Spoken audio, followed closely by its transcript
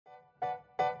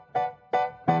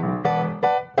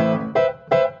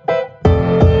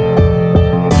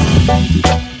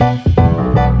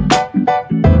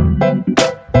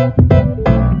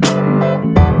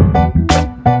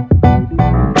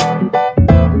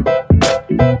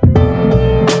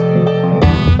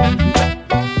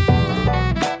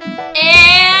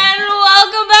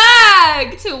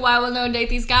Go and Date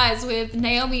These Guys with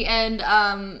Naomi and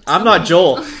I'm not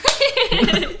Joel.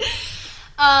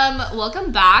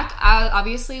 Welcome back.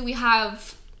 Obviously, we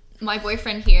have my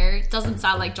boyfriend here. Doesn't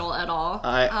sound like Joel at all.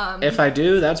 If I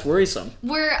do, that's worrisome.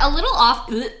 We're a little off.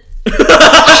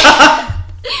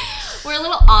 We're a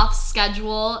little off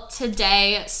schedule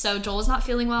today, so Joel's not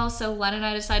feeling well, so Len and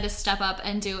I decided to step up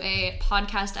and do a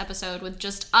podcast episode with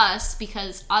just us,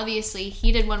 because obviously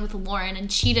he did one with Lauren and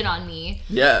cheated on me.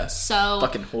 Yeah. So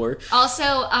fucking whore.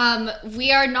 Also,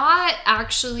 we are not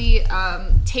actually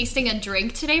tasting a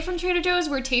drink today from Trader Joe's.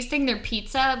 We're tasting their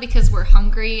pizza because we're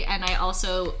hungry, and I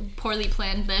also poorly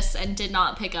planned this and did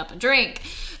not pick up a drink.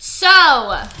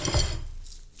 So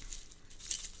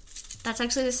that's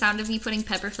actually the sound of me putting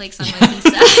pepper flakes on my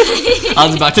pizza. I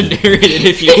was about to narrate it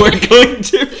if you weren't going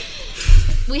to.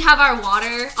 We have our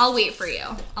water. I'll wait for you.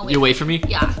 You wait for me?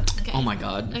 Yeah. Okay. Oh my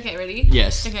god. Okay, ready?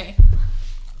 Yes. Okay.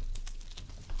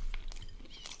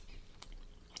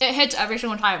 It hits every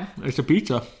single time. It's a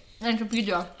pizza. It's a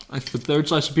pizza. It's the third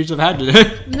slice of pizza I've had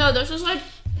today. No, this is like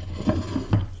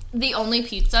the only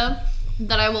pizza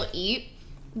that I will eat,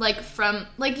 like from,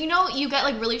 like, you know, you get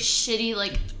like really shitty,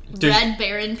 like, Red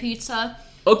Baron pizza.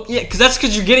 Oh, yeah,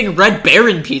 because you're getting Red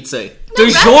Baron pizza. No,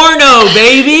 DiGiorno,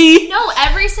 baby! No,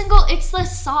 it's the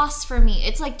sauce for me.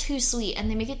 It's like too sweet,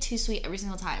 and they make it too sweet every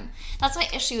single time. That's my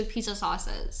issue with pizza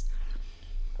sauces.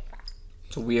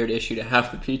 It's a weird issue to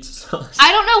have with pizza sauce.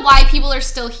 I don't know why people are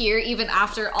still here, even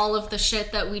after all of the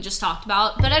shit that we just talked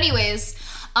about. But anyways,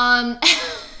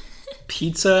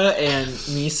 Pizza and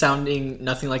me sounding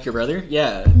nothing like your brother?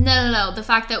 Yeah. No. The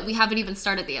fact that we haven't even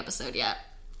started the episode yet.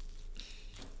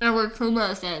 And we're 2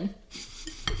 minutes in.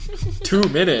 2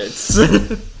 minutes.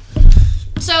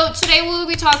 So today we'll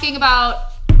be talking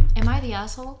about... Am I the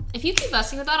asshole? If you keep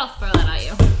messing with that, I'll throw that at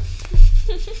you.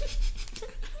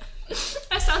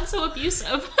 I sound so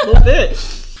abusive. A little bit.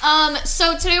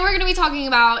 So today we're going to be talking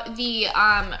about the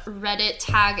Reddit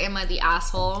tag, Am I the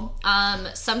Asshole?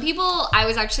 Some people... I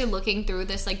was actually looking through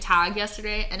this like tag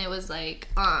yesterday, and it was like...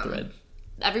 Thread.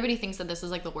 Everybody thinks that this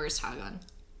is like the worst tag on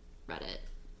Reddit.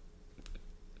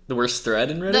 The worst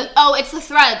thread in Reddit? It's the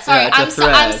thread. Sorry, Yeah, it's a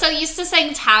thread. I'm so used to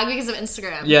saying tag because of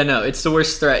Instagram. Yeah, no, it's the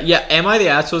worst thread. Yeah, Am I the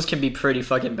Assholes can be pretty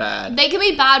fucking bad. They can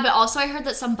be bad, but also I heard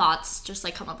that some bots just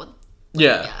like come up with...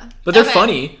 Yeah. But they're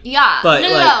funny. Yeah. But,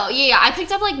 No. Yeah. I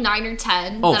picked up like 9 or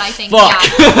 10 oh, that I think... fuck.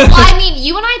 Yeah. Well, I mean,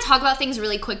 you and I talk about things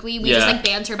really quickly. We just like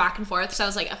banter back and forth. So I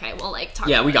was like, okay, we'll like talk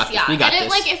about we got this. Yeah. We got and this.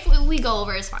 Like, if we go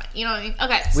over, it's fine. You know what I mean?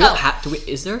 Okay, We so... don't have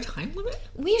to... Is there a time limit?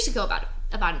 We usually go about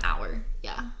an hour.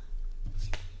 Yeah.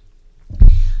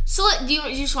 So, do you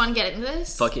just want to get into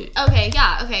this? Fuck it. Okay,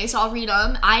 yeah, okay, so I'll read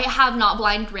them. I have not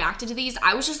blind reacted to these.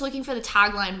 I was just looking for the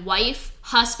tagline, wife,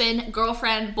 husband,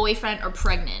 girlfriend, boyfriend, or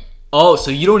pregnant. Oh, so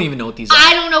you don't even know what these are.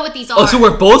 I don't know what these are. Oh, so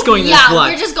we're both going this blind.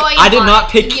 Yeah, we're just going I did blind. not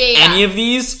pick any of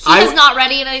these. He has not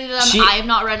read any of them. She- I have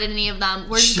not read any of them.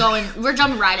 We're just we're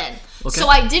jumping right in. Okay. So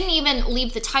I didn't even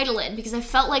leave the title in because I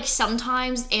felt like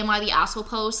sometimes Am I the Asshole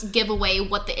posts give away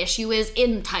what the issue is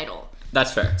in the title.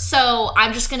 That's fair. So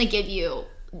I'm just going to give you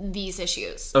these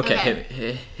issues.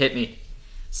 Okay. Hit me.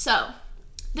 So,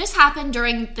 this happened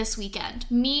during this weekend.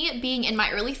 Me being in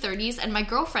my early 30s and my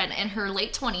girlfriend in her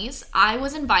late 20s, I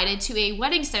was invited to a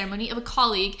wedding ceremony of a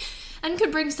colleague and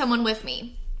could bring someone with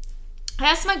me. I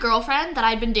asked my girlfriend that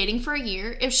I'd been dating for a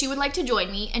year if she would like to join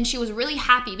me, and she was really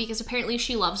happy because apparently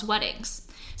she loves weddings.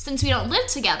 Since we don't live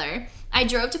together, I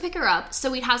drove to pick her up so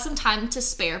we'd have some time to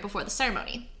spare before the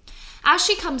ceremony. As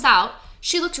she comes out,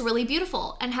 she looked really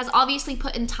beautiful and has obviously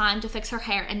put in time to fix her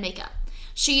hair and makeup.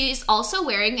 She's also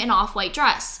wearing an off-white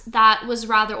dress that was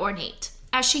rather ornate.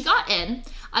 As she got in,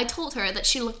 I told her that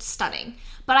she looked stunning,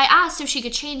 but I asked if she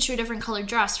could change to a different colored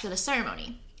dress for the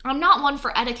ceremony. I'm not one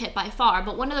for etiquette by far,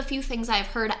 but one of the few things I've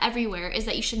heard everywhere is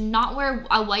that you should not wear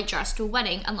a white dress to a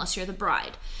wedding unless you're the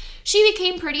bride. She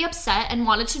became pretty upset and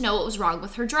wanted to know what was wrong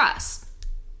with her dress.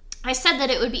 I said that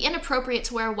it would be inappropriate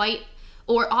to wear a white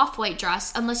or off-white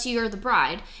dress unless you're the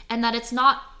bride, and that it's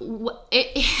not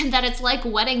that it's like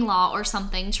wedding law or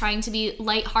something, trying to be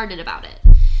lighthearted about it.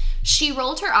 She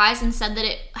rolled her eyes and said that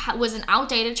it was an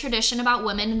outdated tradition about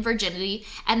women and virginity,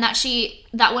 and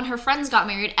that when her friends got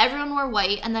married, everyone wore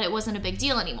white and that it wasn't a big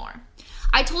deal anymore.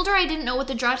 I told her I didn't know what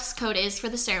the dress code is for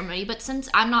the ceremony, but since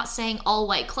it's not saying all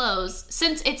white clothes,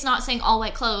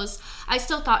 I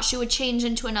still thought she would change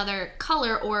into another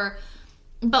color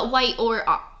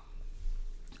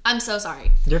I'm so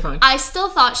sorry. You're fine. I still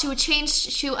thought she would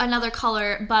change to another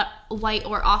color, but white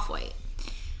or off-white.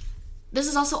 This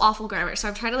is also awful grammar, so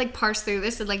I'm trying to like parse through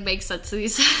this and like make sense of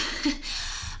these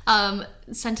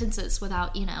sentences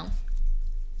without,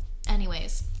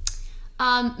 Anyways.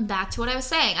 Back to what I was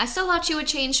saying. I still thought she would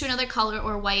change to another color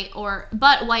or white or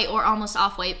almost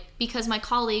off-white because my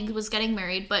colleague was getting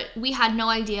married, but we had no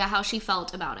idea how she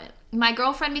felt about it. My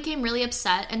girlfriend became really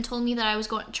upset and told me that I was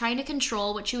trying to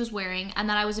control what she was wearing and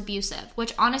that I was abusive,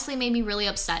 which honestly made me really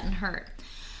upset and hurt.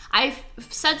 I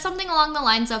said something along the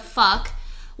lines of, fuck,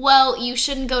 well, you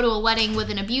shouldn't go to a wedding with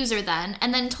an abuser then,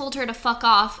 and then told her to fuck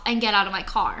off and get out of my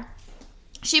car.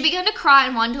 She began to cry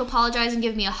and wanted to apologize and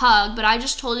give me a hug, but I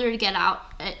just told her to get out,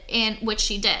 and which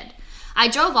she did. I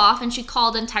drove off and she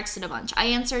called and texted a bunch. I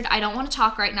answered, I don't want to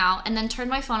talk right now, and then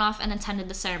turned my phone off and attended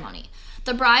the ceremony.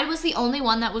 The bride was the only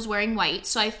one that was wearing white,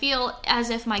 so I feel as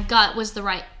if my gut feeling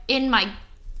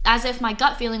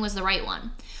was the right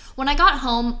one. When I got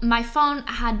home, my phone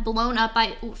had blown up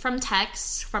from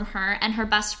texts from her and her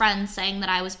best friend saying that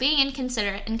I was being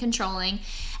inconsiderate and controlling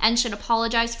and should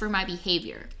apologize for my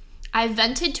behavior. I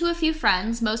vented to a few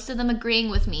friends, most of them agreeing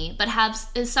with me, but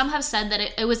some have said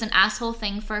that it was an asshole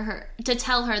thing for her to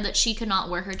tell her that she could not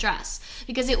wear her dress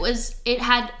because it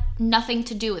had nothing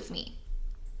to do with me.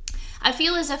 I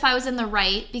feel as if I was in the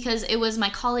right because it was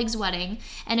my colleague's wedding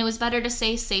and it was better to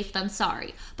say safe than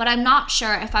sorry, but I'm not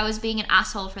sure if I was being an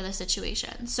asshole for the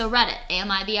situation. So Reddit, am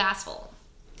I the asshole?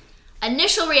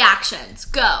 Initial reactions,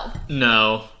 go.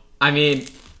 No. I mean,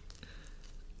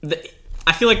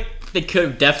 I feel like they could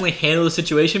have definitely handled the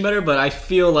situation better, but I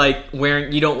feel like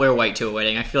you don't wear white to a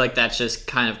wedding. I feel like that's just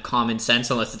kind of common sense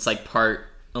unless it's like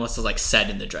said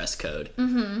in the dress code.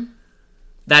 Mm-hmm.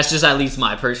 That's just at least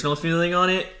my personal feeling on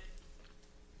it.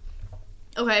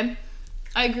 Okay,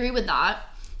 I agree with that.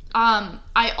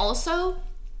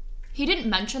 He didn't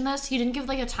mention this. He didn't give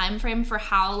like a time frame for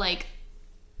how like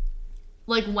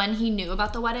when he knew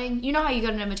about the wedding. You know how you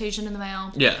get an invitation in the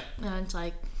mail? Yeah. And it's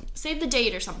like, save the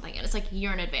date or something, and it's like a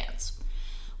year in advance.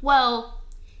 Well,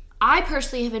 I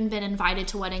personally haven't been invited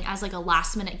to a wedding as like a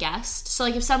last minute guest. So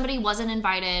like if somebody wasn't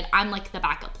invited, I'm like the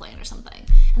backup plan or something.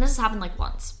 And this has happened like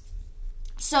once.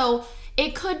 So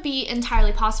it could be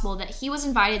entirely possible that he was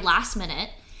invited last minute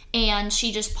and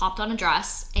she just popped on a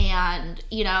dress and,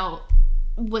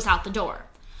 was out the door.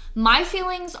 My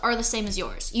feelings are the same as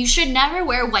yours. You should never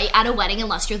wear white at a wedding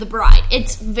unless you're the bride.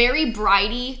 It's very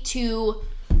bridey to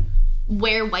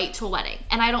wear white to a wedding,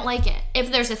 and I don't like it.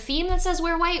 If there's a theme that says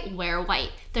wear white, wear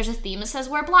white. There's a theme that says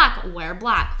wear black, wear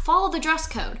black. Follow the dress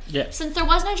code. Yeah. Since there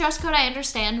wasn't a dress code, I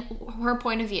understand her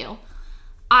point of view.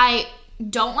 I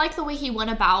don't like the way he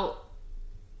went about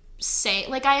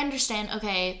I understand,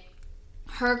 okay,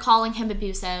 her calling him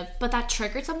abusive, but that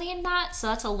triggered something in that, so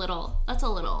that's a little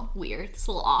weird. It's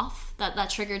a little off. That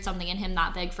triggered something in him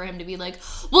that big for him to be like,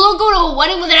 well, don't go to a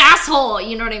wedding with an asshole,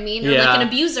 you know what I mean? Or like an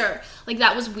abuser. Like,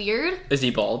 that was weird. Is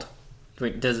he bald?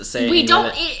 Wait, does it say? We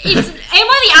don't, it's, am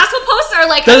I the asshole post or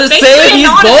like, does it say he's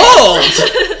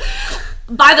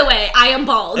bald? By the way, I am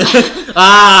bald.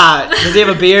 Does he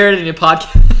have a beard in your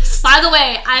podcast? By the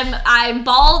way, I'm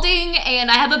balding and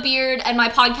I have a beard and my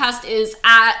podcast is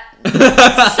at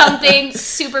something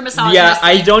super misogynistic. Yeah,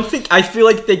 I feel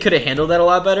like they could have handled that a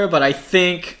lot better, but I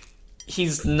think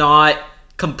he's not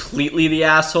completely the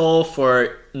asshole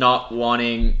for not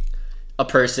wanting a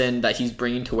person that he's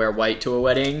bringing to wear white to a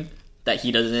wedding that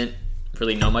he doesn't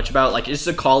really know much about. Like, it's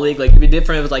a colleague. Like, it'd be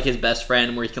different if it was like his best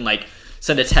friend where he can like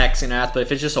send a text and ask, but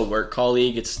if it's just a work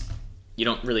colleague,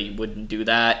 you wouldn't do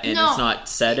that, and it's not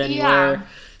said anywhere. Yeah.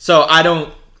 So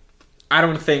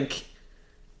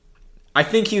I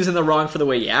think he was in the wrong for the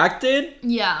way he acted.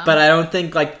 Yeah. But I don't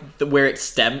think like where it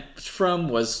stemmed from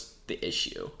was the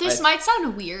issue. This might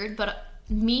sound weird, but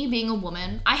me being a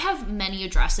woman, I have many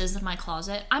dresses in my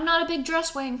closet. I'm not a big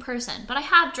dress wearing person, but I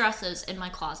have dresses in my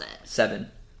closet. 7.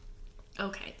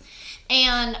 Okay.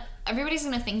 And everybody's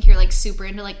gonna think you're like super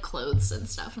into like clothes and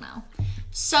stuff now.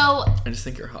 So I just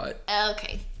think you're hot.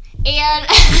 Okay. And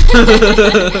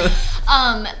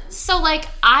so like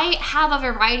I have a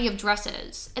variety of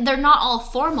dresses. And they're not all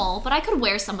formal, but I could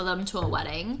wear some of them to a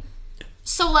wedding.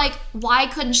 So like why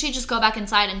couldn't she just go back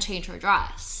inside and change her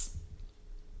dress?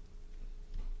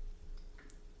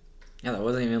 Yeah, that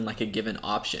wasn't even like a given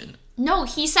option. No,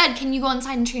 he said, can you go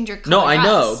inside and change your color No, I dress?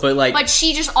 know, but like... But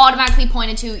she just automatically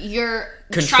pointed to, you're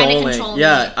trying to control me.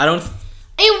 Yeah, I don't...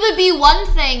 It would be one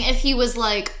thing if he was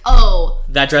like, oh...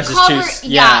 That dress is too...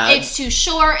 Yeah, it's too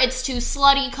short, it's too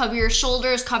slutty, cover your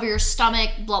shoulders, cover your stomach,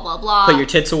 blah, blah, blah. Put your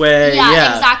tits away.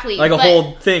 Yeah, exactly. Like a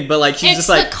whole thing, but like she's just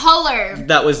like... It's the color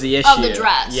that was the issue. Of the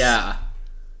dress. Yeah.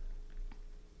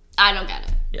 I don't get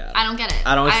it. Yeah. I don't get it.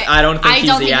 I don't think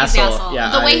he's the asshole.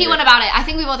 Yeah, the way he went about it, I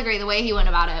think we both agree, the way he went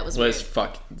about it was weird.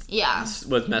 Yeah.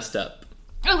 Was messed up.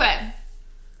 Okay.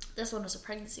 This one was a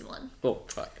pregnancy one. Oh,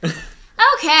 fuck.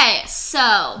 Okay,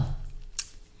 so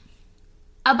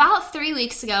About 3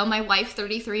 weeks ago, my wife,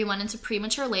 33, went into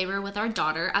premature labor with our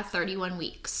daughter at 31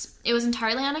 weeks. It was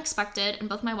entirely unexpected, and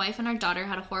both my wife and our daughter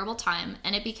had a horrible time,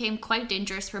 and it became quite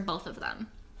dangerous for both of them.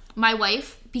 My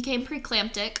wife became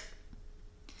preeclamptic,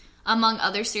 among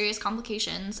other serious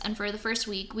complications, and for the first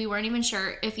week, we weren't even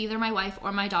sure if either my wife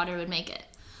or my daughter would make it.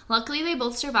 Luckily, they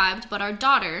both survived, but our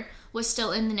daughter was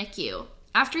still in the NICU.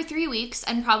 After 3 weeks,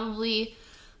 and probably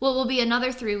what will be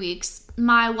another 3 weeks,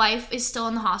 my wife is still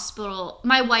in the hospital.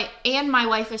 My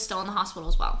wife is still in the hospital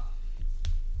as well.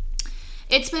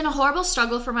 It's been a horrible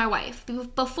struggle for my wife.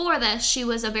 Before this, she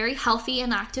was a very healthy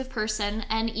and active person,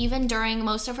 and even during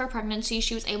most of her pregnancy,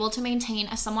 she was able to maintain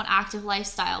a somewhat active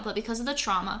lifestyle. But because of the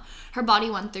trauma her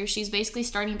body went through, she's basically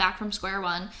starting back from square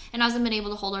one and hasn't been able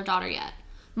to hold her daughter yet.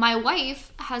 My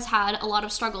wife has had a lot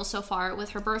of struggles so far with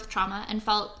her birth trauma and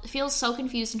feels so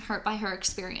confused and hurt by her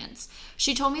experience.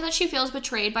 She told me that she feels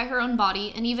betrayed by her own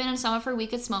body, and even in some of her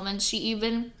weakest moments, she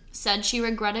even said she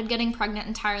regretted getting pregnant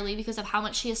entirely because of how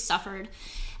much she has suffered,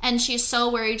 and she is so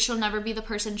worried she'll never be the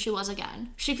person she was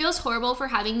again. She feels horrible for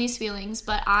having these feelings,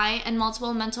 but I and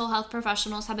multiple mental health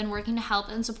professionals have been working to help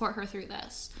and support her through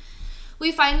this.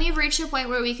 We finally have reached a point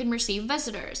where we can receive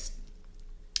visitors.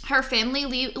 Her family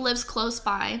lives close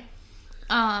by,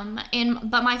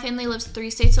 but my family lives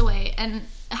 3 states away and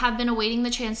have been awaiting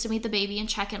the chance to meet the baby and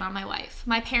check in on my wife.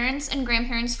 My parents and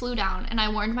grandparents flew down, and I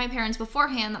warned my parents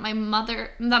beforehand that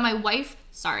my wife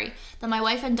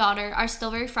and daughter are still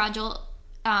very fragile,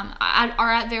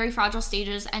 are at very fragile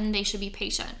stages, and they should be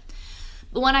patient.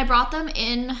 But when I brought them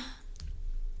in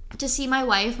to see my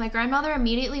wife, my grandmother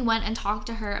immediately went and talked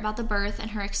to her about the birth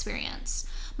and her experience.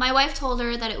 My wife told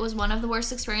her that it was one of the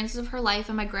worst experiences of her life,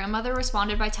 and my grandmother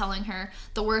responded by telling her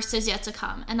the worst is yet to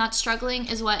come, and that struggling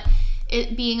is what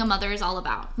being a mother is all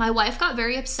about. My wife got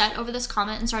very upset over this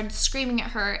comment and started screaming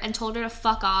at her and told her to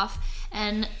fuck off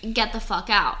and get the fuck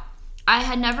out. I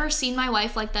had never seen my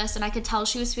wife like this, and I could tell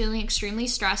she was feeling extremely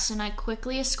stressed, and I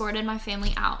quickly escorted my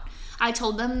family out. I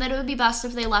told them that it would be best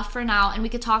if they left for now and we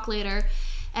could talk later,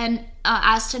 and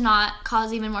as to not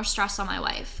cause even more stress on my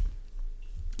wife.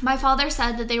 My father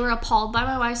said that they were appalled by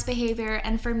my wife's behavior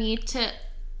and for me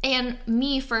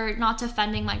for not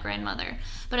defending my grandmother.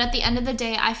 But at the end of the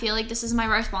day, I feel like this is my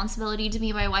responsibility to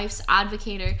be my wife's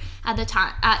advocate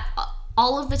at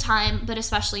all of the time, but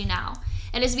especially now.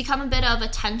 It has become a bit of a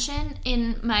tension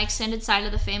in my extended side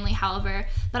of the family, however,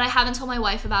 but I haven't told my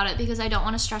wife about it because I don't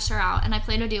want to stress her out, and I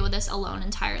plan to deal with this alone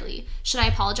entirely. Should I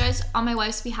apologize on my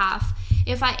wife's behalf?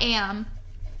 If I am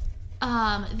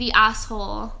the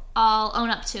asshole, I'll own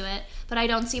up to it, but I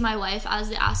don't see my wife as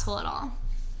the asshole at all.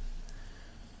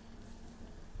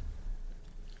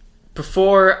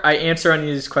 Before I answer any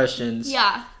of these questions...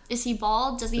 Yeah. Is he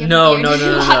bald? Does he have No. a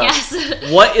beard? I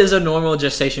guess. What is a normal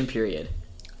gestation period?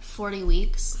 40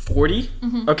 weeks. 40?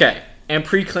 Mm-hmm. Okay. And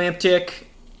preeclamptic,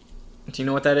 do you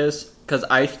know what that is? Because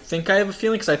I think I have a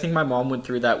feeling, because I think my mom went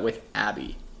through that with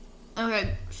Abby.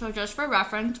 Okay, so just for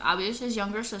reference, Abby is his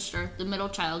younger sister, the middle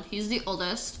child. He's the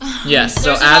oldest. Yes,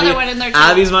 so another one in there too.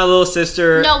 Abby's my little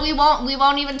sister. No, we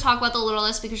won't even talk about the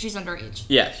littlest because she's underage.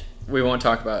 Yeah, we won't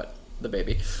talk about the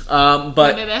baby.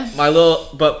 But baby.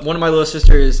 one of my little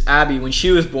sisters, Abby, when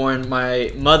she was born,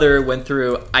 my mother went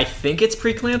through, I think it's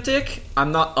preeclamptic.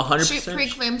 I'm not 100%.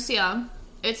 Preeclampsia.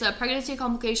 It's a pregnancy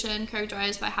complication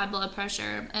characterized by high blood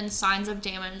pressure and signs of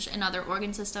damage in other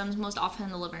organ systems, most often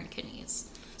in the liver and kidneys.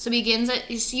 So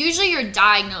usually you're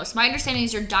diagnosed. My understanding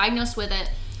is you're diagnosed with it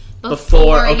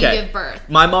before you give birth.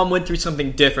 My mom went through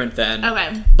something different then.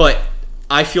 Okay. But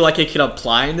I feel like it could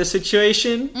apply in this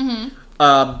situation.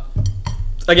 Mm-hmm.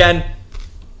 Again,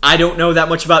 I don't know that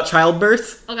much about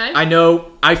childbirth. Okay.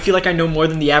 I feel like I know more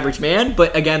than the average man,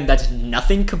 but again, that's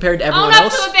nothing compared to everyone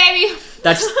else. Own up to it, baby!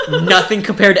 That's nothing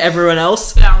compared to everyone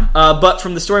else. Yeah. But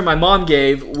from the story my mom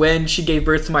gave, when she gave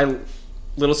birth to my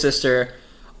little sister,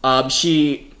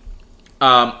 she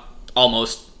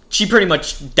pretty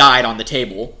much died on the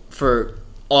table for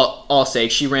all sake.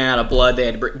 She ran out of blood. They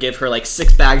had to give her like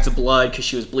 6 bags of blood because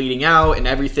she was bleeding out and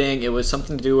everything. It was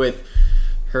something to do with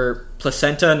her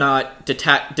placenta not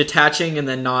detaching and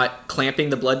then not clamping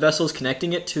the blood vessels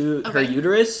connecting it to her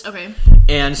uterus. Okay.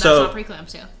 And that's so not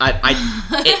preeclampsia.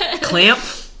 Clamp.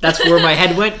 That's where my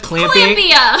head went. Clamping.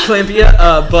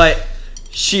 Clampia. But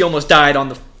she almost died on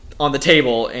the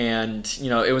table, and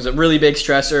it was a really big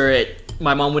stressor.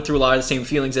 My mom went through a lot of the same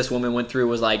feelings this woman went through.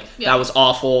 Was like, that was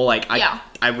awful. Like,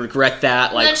 I regret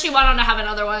that. Like, and then she went on to have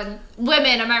another one.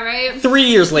 Women, am I right? 3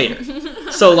 years later.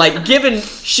 So, like,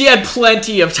 she had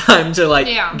plenty of time to, like,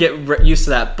 get used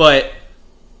to that. But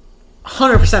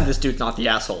 100% this dude's not the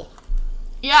asshole.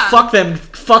 Yeah.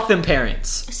 Fuck them parents.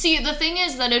 See, the thing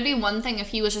is that it'd be one thing if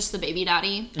he was just the baby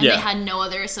daddy and they had no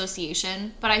other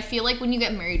association. But I feel like when you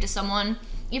get married to someone,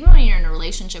 even when you're in a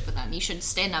relationship with them, you should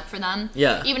stand up for them.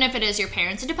 Yeah. Even if it is your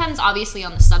parents. It depends, obviously,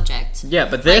 on the subject. Yeah,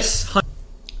 but this...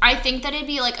 I think that it'd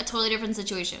be, like, a totally different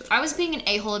situation. If I was being an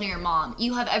a-hole to your mom,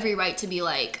 you have every right to be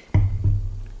like...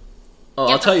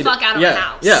 I'll tell you. Fuck out of my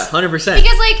house. Yeah, 100%.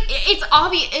 Because, like, it's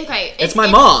obvious. Okay, it's my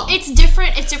mom. It's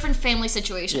different. It's different family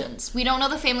situations. Yeah. We don't know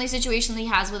the family situation that he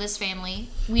has with his family.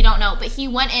 We don't know. But he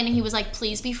went in and he was like,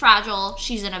 "Please be fragile.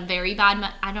 She's in a very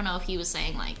bad." I don't know if he was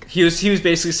saying like. He was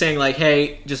basically saying like,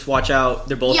 "Hey, just watch out.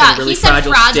 They're both in a really he said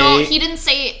fragile state." He didn't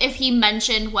say if he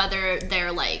mentioned whether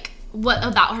they're like what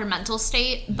about her mental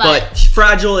state, but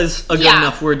fragile is a good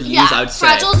enough word to use. I would say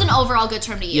fragile is an overall good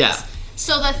term to use. Yeah.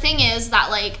 So the thing is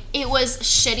that, like, it was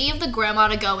shitty of the grandma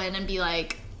to go in and be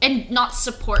like, and not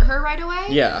support her right away.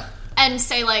 Yeah. And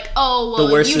say, like, oh,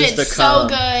 well, you did so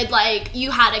good. Like, you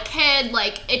had a kid.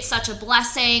 Like, it's such a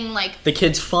blessing. Like, the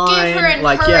kid's fine. Give her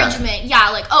encouragement.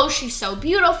 Yeah, like, oh, she's so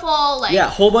beautiful. Like, yeah, a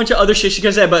whole bunch of other shit she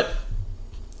could say, but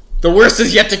the worst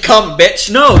is yet to come,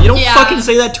 bitch. No, you don't fucking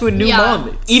say that to a new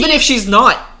mom. Even if she's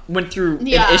not went through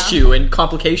an issue and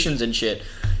complications and shit.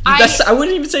 I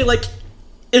wouldn't even say, like...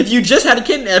 If you just had a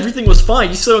kid and everything was fine,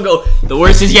 you still don't go, the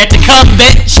worst is yet to come,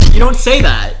 bitch! You don't say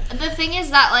that. The thing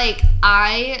is that, like,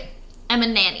 I am a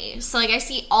nanny. So, like, I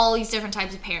see all these different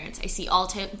types of parents. I see all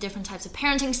different types of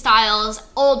parenting styles,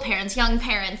 old parents, young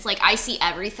parents. Like, I see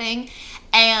everything.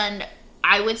 And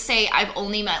I would say I've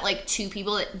only met, like, 2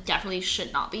 people that definitely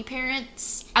should not be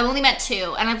parents. I've only met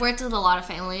 2, and I've worked with a lot of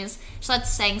families. So that's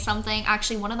saying something.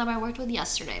 Actually, one of them I worked with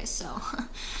yesterday, so...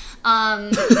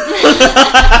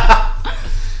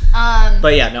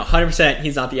 But yeah, no, 100%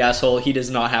 he's not the asshole. He does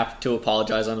not have to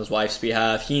apologize on his wife's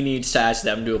behalf. He needs to ask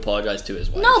them to apologize to his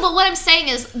wife. No, but what I'm saying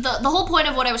is, the whole point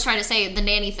of what I was trying to say, the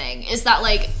nanny thing, is that,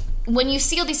 like, when you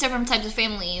see all these different types of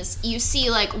families, you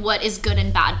see, like, what is good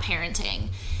and bad parenting.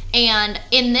 And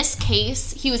in this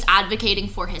case, he was advocating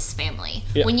for his family.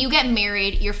 Yeah. When you get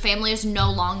married, your family is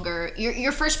no longer...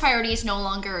 Your first priority is no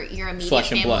longer your immediate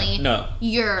flesh and family. Blood. No.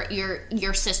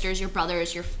 Your sisters, your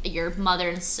brothers, your mother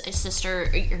and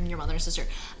sister... Your mother and sister.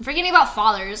 I'm forgetting about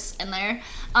fathers in there.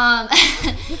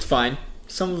 It's fine.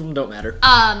 Some of them don't matter.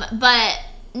 But...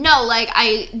 No, like,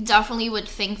 I definitely would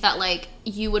think that, like,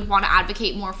 you would want to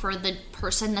advocate more for the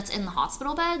person that's in the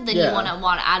hospital bed than you want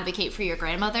to advocate for your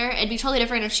grandmother. It'd be totally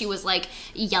different if she was, like,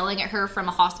 yelling at her from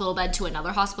a hospital bed to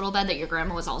another hospital bed that your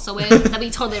grandma was also in. That'd be a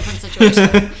totally different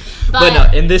situation. But no,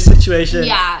 in this situation,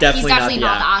 he's definitely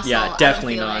not the asshole. Yeah,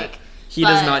 definitely not. He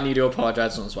does not need to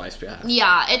apologize on his wife's behalf.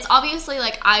 Yeah, it's obviously,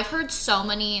 like, I've heard so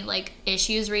many, like,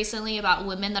 issues recently about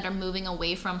women that are moving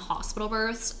away from hospital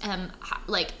births.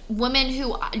 Like, women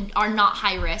who are not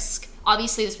high risk.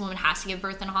 Obviously, this woman has to give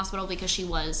birth in a hospital because she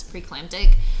was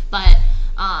preeclamptic. But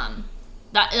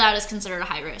that is considered a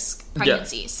high-risk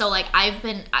pregnancy. Yeah. So, like, I've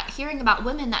been hearing about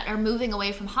women that are moving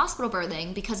away from hospital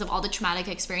birthing because of all the traumatic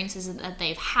experiences that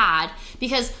they've had.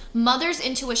 Because mother's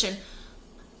intuition...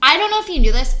 I don't know if you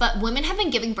knew this, but women have been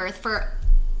giving birth for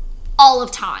all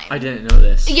of time. I didn't know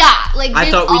this. Yeah, like I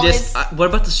thought we just. What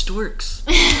about the storks?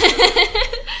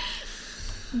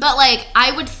 But like,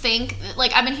 I would think,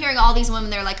 like, I've been hearing all these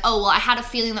women. They're like, "Oh, well, I had a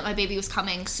feeling that my baby was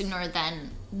coming sooner than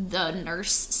the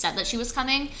nurse said that she was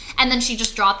coming, and then she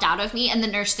just dropped out of me, and the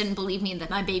nurse didn't believe me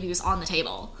that my baby was on the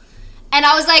table." And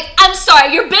I was like, I'm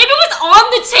sorry, your baby was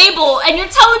on the table, and you're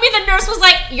telling me the nurse was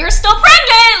like, you're still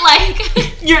pregnant? Like,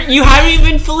 you haven't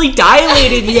even fully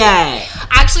dilated yet.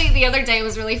 Actually, the other day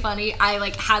was really funny. I,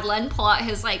 like, had Len pull out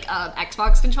his, like,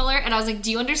 Xbox controller, and I was like,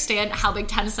 do you understand how big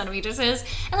 10 centimeters is?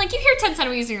 And, like, you hear 10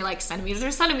 centimeters, and you're like, centimeters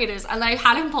or centimeters. And I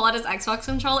had him pull out his Xbox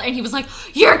controller, and he was like,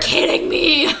 you're kidding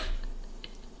me!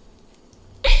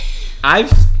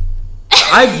 I've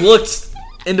looked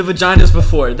into vaginas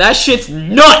before. That shit's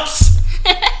nuts!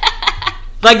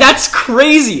 Like, that's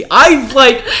crazy. I've,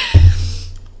 like...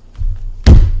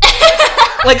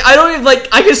 like, I don't even, like...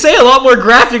 I could say a lot more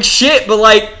graphic shit, but,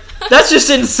 like, that's just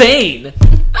insane.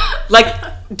 Like,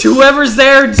 whoever's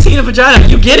there and seen a vagina,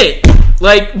 you get it.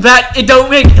 Like, that, it don't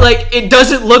make... Like, it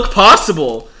doesn't look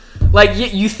possible.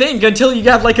 Like, you think until you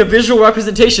have, like, a visual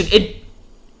representation, it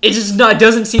just not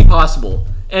doesn't seem possible.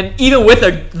 And even with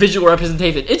a visual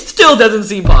representation, it still doesn't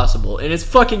seem possible. And it's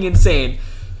fucking insane.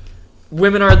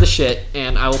 Women are the shit,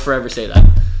 and I will forever say that.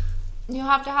 You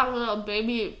have to have little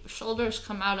baby shoulders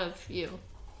come out of you.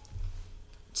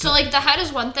 So, like, the head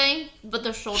is one thing, but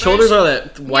the shoulders... Shoulders are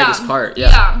the widest part, yeah.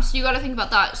 Yeah, so you gotta think about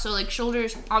that. So, like,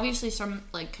 shoulders, obviously some,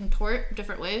 like, contort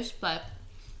different ways, but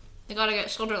you gotta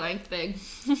get shoulder length big.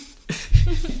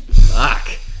 Fuck.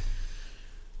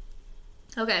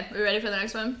 Okay, are you ready for the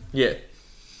next one? Yeah.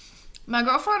 My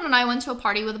girlfriend and I went to a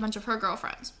party with a bunch of her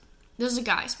girlfriends. This is a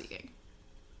guy speaking.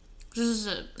 This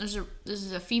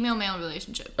is a female-male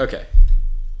relationship. Okay.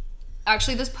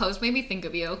 Actually, this post made me think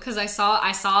of you because I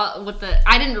saw what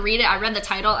I didn't read it. I read the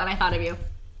title and I thought of you.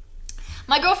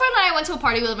 My girlfriend and I went to a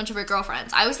party with a bunch of her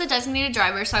girlfriends. I was the designated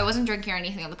driver, so I wasn't drinking or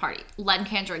anything at the party. Len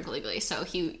can't drink legally, so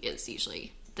he is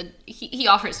usually he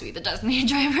offers to be the designated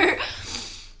driver.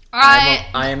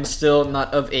 I am still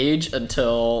not of age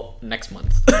until next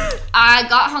month. I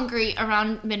got hungry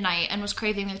around midnight and was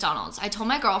craving McDonald's. I told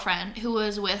my girlfriend, who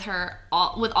was with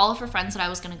all of her friends, that I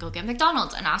was going to go get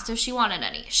McDonald's and asked if she wanted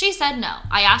any. She said no.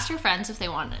 I asked her friends if they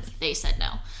wanted any. They said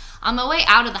no. On my way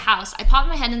out of the house, I popped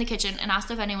my head in the kitchen and asked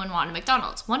if anyone wanted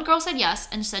McDonald's. One girl said yes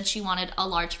and said she wanted a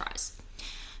large fries.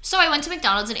 So I went to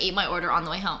McDonald's and ate my order on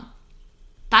the way home.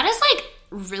 That is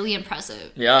really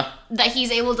impressive. Yeah. That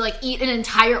he's able to eat an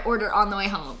entire order on the way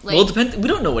home. Well, it depends. We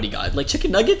don't know what he got.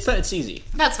 Chicken nuggets, it's easy.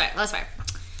 That's fair.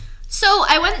 So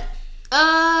I went,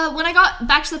 when I got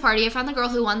back to the party, I found the girl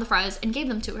who won the fries and gave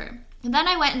them to her. And then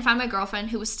I went and found my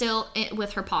girlfriend who was still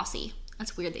with her posse.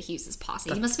 That's weird that he uses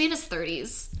posse. He must be in his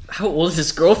 30s. How old is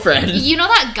his girlfriend? You know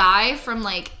that guy from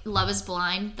Love is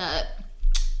Blind? I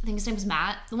think his name is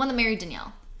Matt. The one that married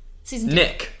Danielle.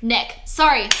 Nick.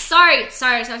 Sorry.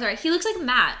 He looks like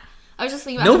Matt. I was just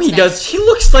thinking about him No, he today. does. He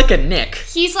looks like a Nick.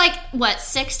 He's 6 to 8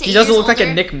 years older? He doesn't look like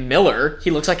a Nick Miller.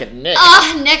 He looks like a Nick.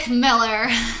 Nick Miller.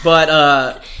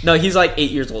 But, no, he's 8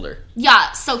 years older.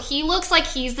 Yeah, so he looks like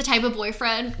he's the type of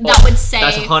boyfriend that would say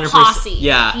that's 100%. posse.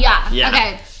 Yeah.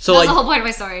 Okay. So that's the whole point of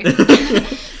my story.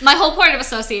 My whole point of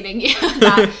associating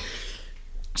that.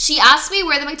 She asked me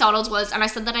where the McDonald's was, and I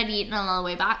said that I'd eaten on the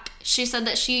way back. She said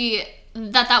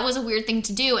that was a weird thing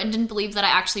to do and didn't believe that I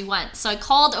actually went. So I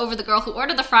called over the girl who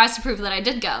ordered the fries to prove that I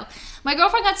did go. My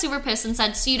girlfriend got super pissed and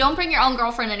said, so you don't bring your own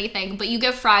girlfriend anything, but you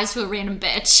give fries to a random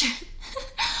bitch.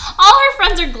 All her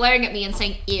friends are glaring at me and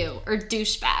saying, ew, or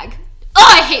douchebag. Oh,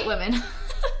 I hate women.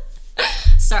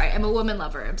 Sorry, I'm a woman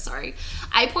lover. I'm sorry.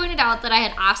 I pointed out that I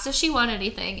had asked if she wanted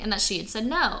anything and that she had said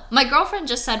no. My girlfriend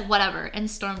just said whatever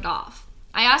and stormed off.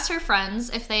 I asked her friends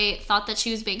if they thought that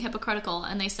she was being hypocritical,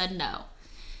 and they said no.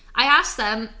 I asked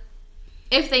them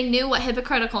if they knew what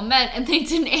hypocritical meant, and they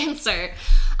didn't answer.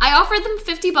 I offered them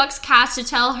 $50 cash to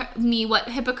tell me what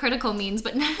hypocritical means,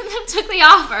 but none of them took the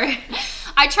offer.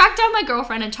 I tracked down my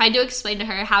girlfriend and tried to explain to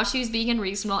her how she was being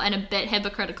unreasonable and a bit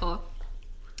hypocritical.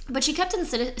 But she kept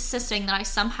insisting that I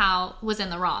somehow was in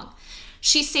the wrong.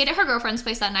 She stayed at her girlfriend's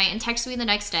place that night and texted me the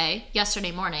next day,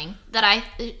 yesterday morning,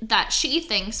 that she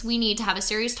thinks we need to have a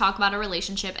serious talk about our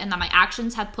relationship and that my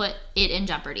actions have put it in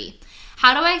jeopardy.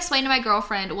 How do I explain to my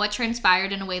girlfriend what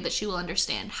transpired in a way that she will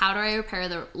understand? How do I repair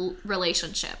the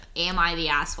relationship? Am I the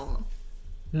asshole?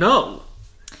 No.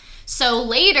 So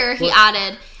later he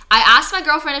added, I asked my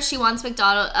girlfriend if she wants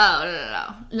McDonald's.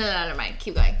 Oh, no, never mind.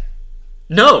 Keep going.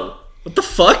 No. What the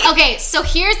fuck? Okay, so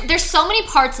there's so many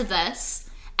parts of this,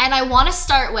 and I want to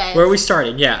start with... Where are we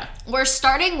starting? Yeah. We're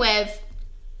starting with,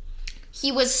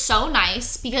 he was so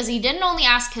nice because he didn't only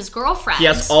ask his girlfriend. He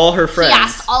asked all her friends. He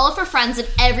asked all of her friends and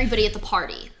everybody at the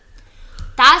party.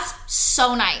 That's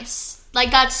so nice.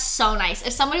 That's so nice.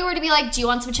 If somebody were to be like, do you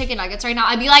want some chicken nuggets right now?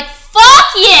 I'd be like, fuck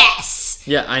yes!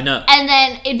 Yeah, I know. And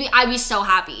then I'd be so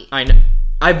happy. I know.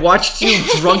 I've watched you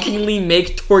drunkenly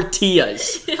make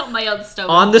tortillas. On my own stove.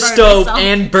 On the stove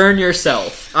and burn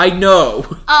yourself. I know.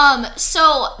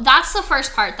 So that's the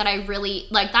first part that I really,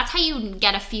 that's how you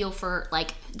get a feel for,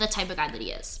 the type of guy that he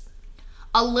is.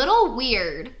 A little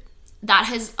weird that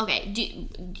do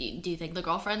you think the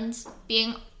girlfriend's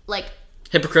being,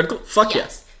 hypocritical? Fuck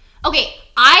yes. Okay,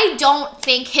 I don't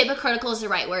think hypocritical is the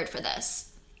right word for this.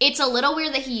 It's a little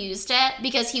weird that he used it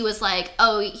because he was like,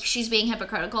 oh, she's being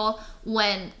hypocritical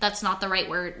when that's not the right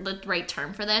word, the right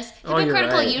term for this.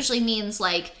 Hypocritical usually means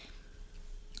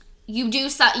you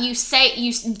say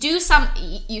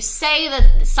that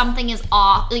something is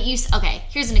off. Okay,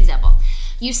 here's an example.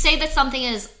 You say that something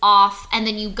is off and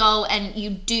then you go and you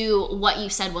do what you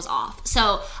said was off.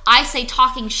 So I say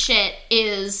talking shit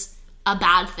is a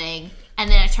bad thing and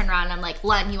then I turn around and I'm like,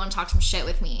 Len, you want to talk some shit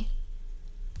with me?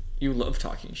 You love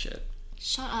talking shit.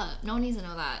 Shut up. No one needs to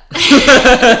know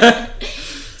that.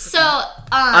 So,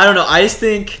 I don't know. I just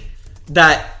think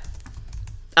that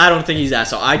I don't think he's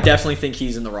asshole. I definitely think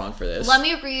he's in the wrong for this. Let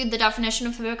me read the definition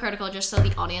of hypocritical just so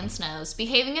the audience knows.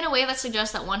 Behaving in a way that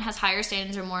suggests that one has higher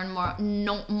standards or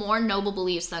more noble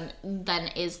beliefs than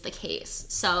is the case.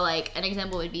 So, an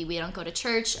example would be we don't go to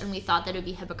church and we thought that it would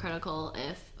be hypocritical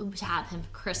to have him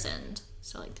christened.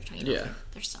 So, they're talking about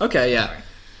their son. Okay, yeah.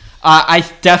 I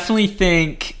definitely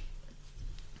think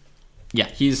Yeah,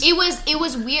 he's... It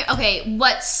was weird. Okay,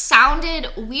 what sounded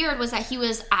weird was that he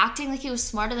was acting like he was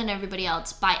smarter than everybody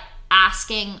else by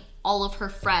asking all of her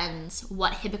friends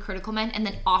what hypocritical meant and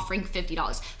then offering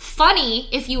 $50. Funny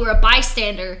if you were a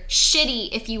bystander, shitty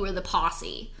if you were the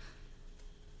posse.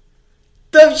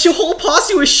 The whole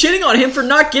posse was shitting on him for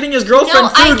not getting his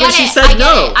girlfriend food when she said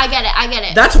no. I get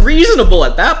it. That's reasonable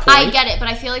at that point. I get it, but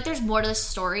I feel like there's more to this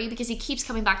story because he keeps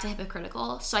coming back to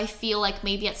hypocritical. So I feel like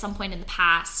maybe at some point in the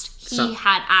past, he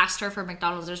had asked her for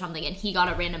McDonald's or something and he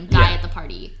got a random guy at the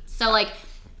party. So, like,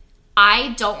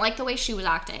 I don't like the way she was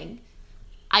acting.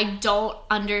 I don't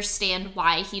understand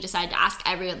why he decided to ask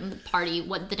everyone in the party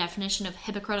what the definition of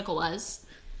hypocritical was.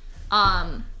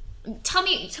 Tell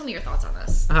me your thoughts on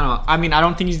this. I don't know. I mean, I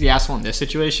don't think he's the asshole in this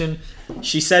situation.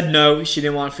 She said no. She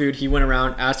didn't want food. He went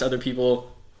around, asked other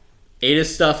people, ate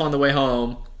his stuff on the way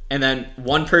home, and then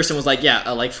one person was like, yeah,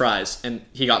 I like fries, and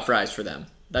he got fries for them.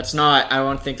 That's not... I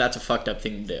don't think that's a fucked up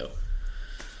thing to do.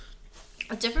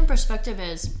 A different perspective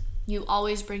is you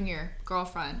always bring your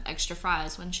girlfriend extra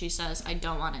fries when she says, I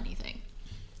don't want anything.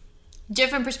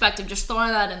 Different perspective. Just throwing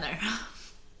that in there.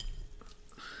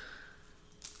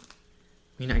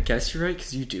 I mean, I guess you're right,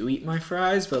 because you do eat my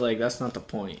fries, but, like, that's not the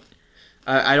point.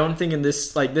 I don't think in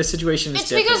this, like, this situation is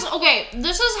different. It's because, okay,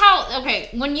 this is how, okay,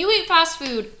 when you eat fast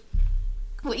food,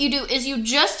 what you do is you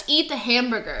just eat the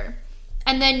hamburger,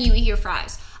 and then you eat your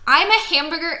fries. I'm a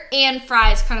hamburger and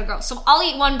fries kind of girl, so I'll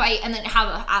eat one bite and then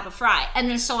have a fry, and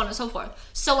then so on and so forth.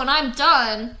 So when I'm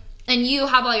done, and you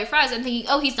have all your fries, I'm thinking,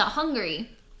 oh, he's not hungry.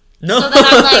 No. So then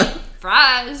I'm like,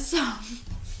 fries.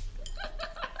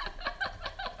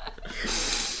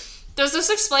 Does this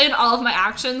explain all of my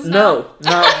actions now? No,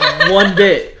 not one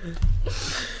bit.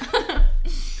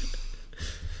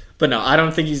 But no, I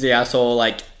don't think he's the asshole.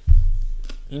 Like,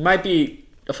 he might be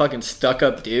a fucking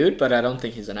stuck-up dude, but I don't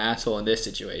think he's an asshole in this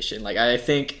situation. Like, I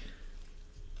think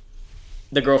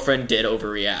the girlfriend did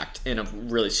overreact in a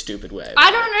really stupid way. I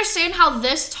don't understand how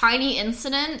this tiny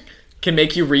incident can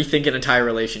make you rethink an entire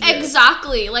relationship.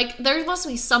 Exactly. Like, there must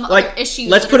be some like, other issues.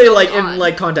 Let's put it, like, in,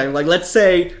 like, context. Like, let's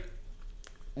say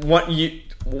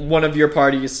one of your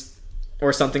parties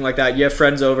or something like that, you have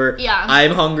friends over. Yeah.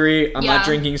 I'm hungry. I'm not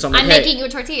drinking, so I'm like, making you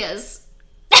tortillas.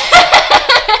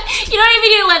 You don't even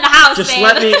need to leave the house, just babe.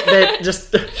 let me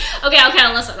just okay,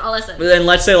 I'll listen. But then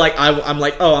let's say, like, I'm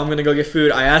like, oh, I'm gonna go get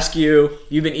food. I ask you,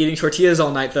 you've been eating tortillas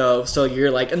all night though, so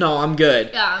you're like, no, I'm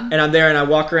good. Yeah. And I'm there and I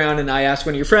walk around and I ask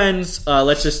one of your friends,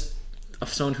 let's just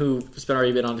someone who's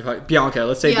already been on the podcast, Bianca.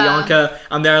 Let's say Bianca.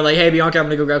 I'm there like, hey Bianca, I'm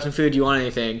gonna go grab some food. Do you want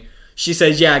anything? She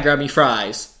says, yeah, grab me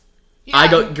fries. Yeah.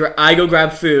 I go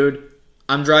grab food.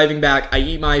 I'm driving back. I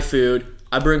eat my food.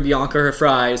 I bring Bianca her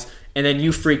fries. And then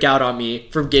you freak out on me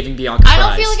for giving Bianca fries.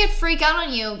 I don't feel like I'd freak out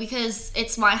on you because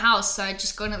it's my house, so I'd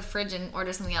just go into the fridge and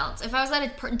order something else. If I was at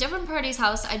a different party's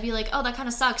house, I'd be like, oh, that kind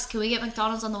of sucks. Can we get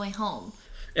McDonald's on the way home?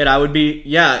 And I would be,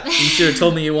 yeah, you should have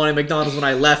told me you wanted McDonald's when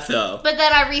I left, though. But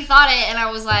then I rethought it, and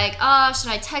I was like, oh, should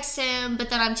I text him? But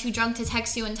then I'm too drunk to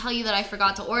text you and tell you that I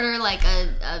forgot to order, like,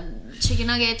 a chicken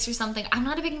nuggets or something. I'm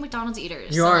not a big McDonald's eater.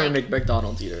 You are a big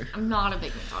McDonald's eater. I'm not a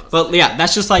big McDonald's eater. But, yeah,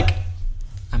 that's just like,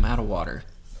 I'm out of water.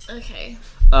 Okay.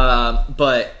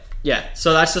 But, yeah,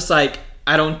 so that's just like,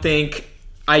 I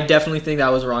definitely think that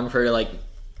was wrong for her to, like,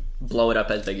 blow it up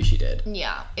as big as she did.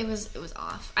 Yeah, it was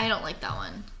off. I don't like that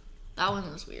one. That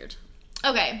one was weird.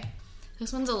 Okay.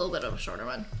 This one's a little bit of a shorter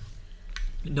one.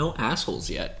 No assholes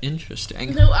yet.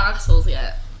 Interesting. No assholes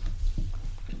yet.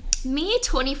 Me,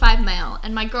 25 male,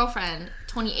 and my girlfriend,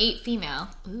 28 female,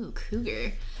 ooh,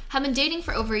 cougar, have been dating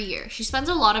for over a year. She spends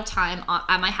a lot of time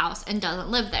at my house and doesn't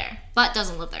live there.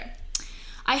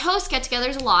 I host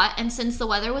get-togethers a lot, and since the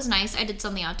weather was nice, I did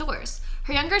something outdoors.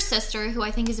 Her younger sister, who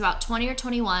I think is about 20 or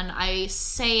 21, I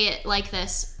say it like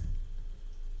this.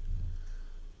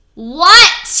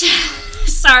 What?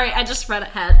 Sorry, I just read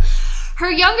ahead.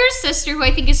 Her younger sister, who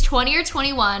I think is 20 or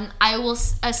 21, I will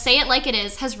say it like it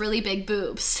is, has really big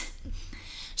boobs.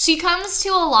 She comes to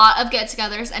a lot of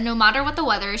get-togethers, and no matter what the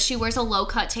weather, she wears a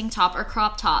low-cut tank top or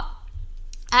crop top.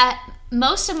 At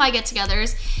most of my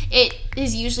get-togethers, it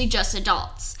is usually just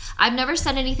adults. I've never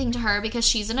said anything to her because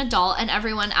she's an adult, and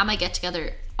everyone at my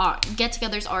get-togethers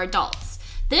are adults.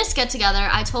 This get-together,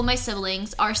 I told my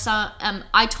siblings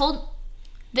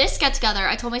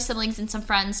and some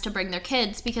friends to bring their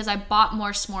kids because I bought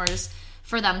more s'mores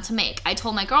for them to make. I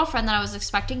told my girlfriend that I was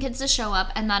expecting kids to show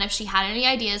up and that if she had any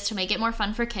ideas to make it more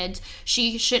fun for kids,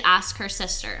 she should ask her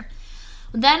sister.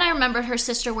 Then I remembered her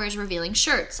sister wears revealing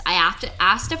shirts. I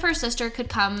asked if her sister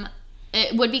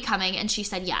would be coming, and she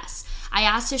said yes. I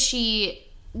asked if she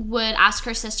would ask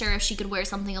her sister if she could wear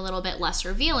something a little bit less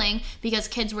revealing because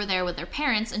kids were there with their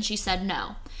parents, and she said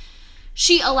no.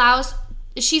 she's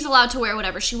allowed to wear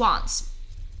whatever she wants.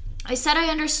 I said I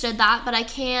understood that, but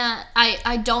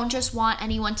I don't just want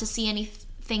anyone to say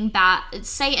anything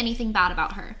bad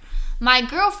about her. My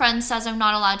girlfriend says I'm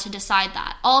not allowed to decide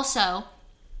that. Also,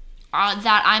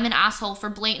 that I'm an asshole for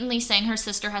blatantly saying her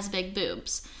sister has big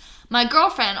boobs. My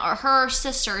girlfriend or her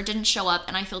sister didn't show up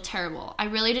and I feel terrible. I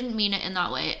really didn't mean it in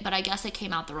that way, but I guess it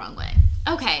came out the wrong way.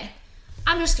 Okay,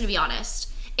 I'm just gonna be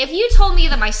honest. If you told me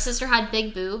that my sister had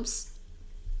big boobs,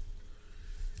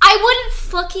 I wouldn't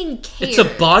fucking care. It's a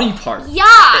body part. Yeah.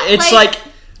 It's like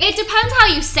it depends how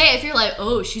you say it. If you're like,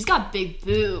 oh, she's got big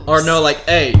boobs. Or no, like,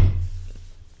 hey,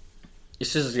 your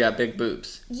sister's got big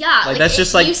boobs. Yeah. Like that's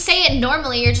just like... you say it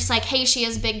normally, you're just like, hey, she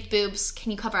has big boobs.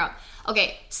 Can you cover up?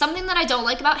 Okay, something that I don't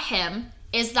like about him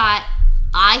is that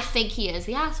I think he is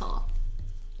the asshole.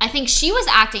 I think she was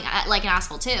acting like an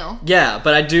asshole too. Yeah,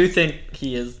 but I do think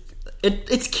he is...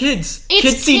 It's kids. It's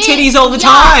kids see titties all the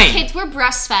time. Kids were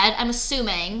breastfed, I'm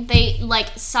assuming.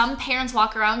 Some parents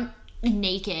walk around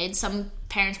naked. Some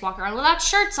parents walk around without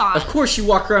shirts on. Of course you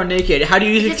walk around naked. How do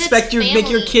you expect to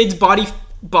make your kids body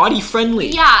friendly?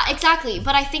 Yeah, exactly.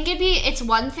 But I think it's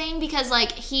one thing because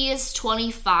like he is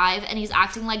 25 and he's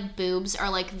acting like boobs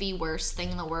are like the worst thing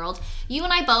in the world. You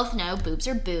and I both know boobs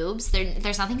are boobs.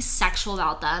 There's nothing sexual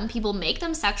about them. People make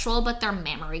them sexual, but they're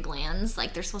mammary glands.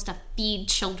 Like they're supposed to feed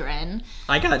children.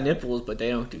 I got nipples, but they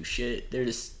don't do shit. They're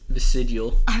just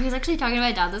vestigial. I was actually talking to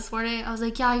my dad this morning. I was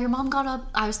like, yeah, your mom got up.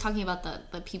 I was talking about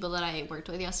the people that I worked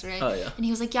with yesterday. Oh, yeah. And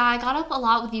he was like, yeah, I got up a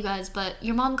lot with you guys, but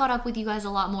your mom got up with you guys a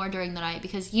lot more during the night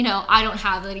because, you know, I don't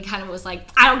have it. He kind of was like,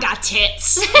 I don't got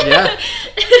tits. Yeah.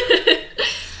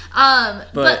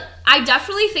 But I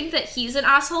definitely think that he's an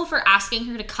asshole for asking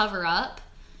her to cover up.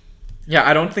 Yeah,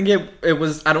 I don't think it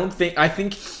was... I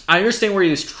think... I understand where he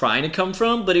was trying to come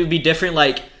from, but it would be different,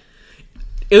 like...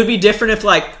 It would be different if,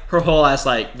 like, her whole ass,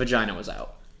 like, vagina was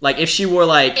out. Like, if she wore,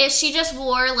 like... If she just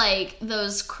wore, like,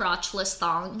 those crotchless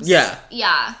thongs. Yeah.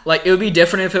 Yeah. Like, it would be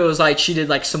different if it was, like, she did,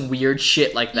 like, some weird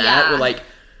shit like that. Yeah. Where, like,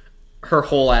 her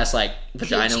whole ass, like,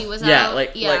 vagina... Coochie was yeah, out.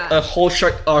 like Yeah. a whole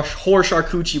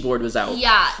charcuterie board was out.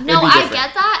 Yeah. No, It'd be I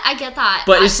different. get that.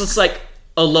 But it's just, like,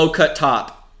 a low-cut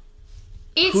top.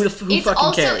 Who fucking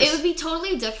also, cares? It would be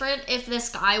totally different if this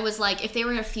guy was, like, if they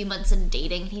were a few months in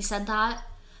dating and he said that.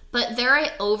 But they're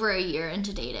over a year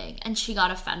into dating, and she got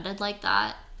offended like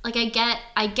that. Like,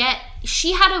 I get,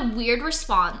 she had a weird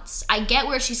response. I get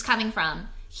where she's coming from.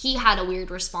 He had a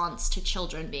weird response to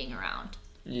children being around.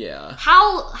 Yeah.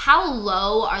 How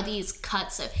low are these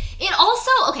cuts? It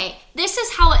also, okay, this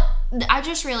is how I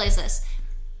just realized this.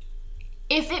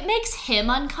 If it makes him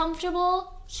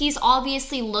uncomfortable, he's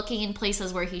obviously looking in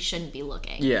places where he shouldn't be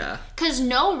looking. Yeah. Because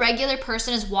no regular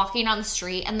person is walking down the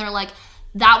street and they're like,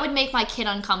 that would make my kid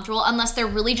uncomfortable unless they're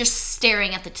really just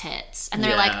staring at the tits. And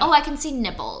they're like, oh, I can see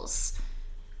nipples.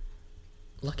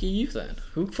 Lucky you then.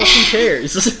 Who fucking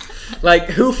cares? Like,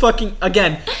 who fucking...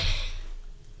 Again...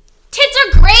 Tits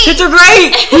are great! Tits are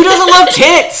great! Who doesn't love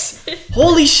tits?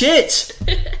 Holy shit!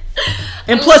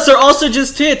 And plus, they're also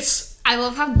just tits. I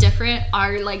love how different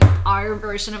our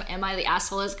version of Am I the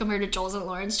Asshole is compared to Jules and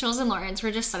Lawrence. Jules and Lawrence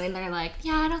were just sitting there like,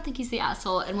 yeah, I don't think he's the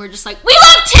asshole. And we're just like, we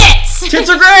love tits! Tits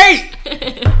are great!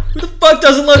 Who the fuck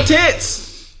doesn't love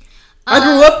tits? I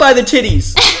grew up by the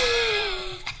titties.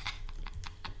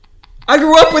 I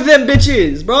grew up with them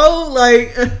bitches, bro.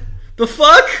 Like, the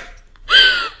fuck?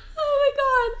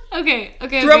 Oh my god.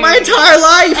 Okay. Throughout my entire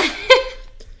life.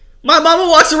 My mama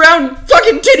walks around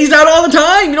fucking titties out all the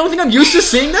time. You don't think I'm used to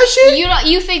seeing that shit?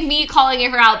 You think me calling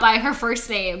her out by her first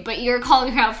name, but you're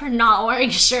calling her out for not wearing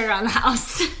a shirt around the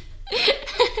house.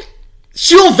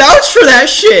 She'll vouch for that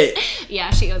shit.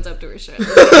 Yeah, she owns up to her shirt.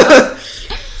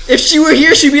 If she were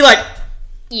here, she'd be like,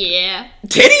 yeah.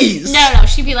 Titties. No,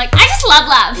 she'd be like, I just love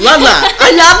love. Love love.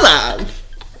 I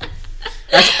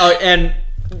love love. And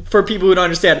for people who don't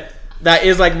understand, that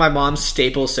is like my mom's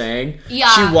staple saying. Yeah.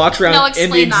 She walks around in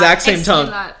the exact same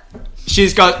tone.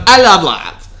 She's got, I love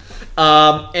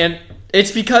love. And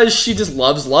it's because she just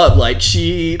loves love. Like,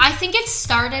 I think it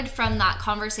started from that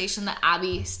conversation that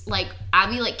Abby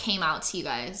came out to you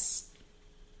guys.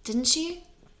 Didn't she?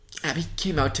 Abby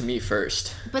came out to me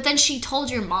first. But then she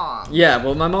told your mom. Yeah,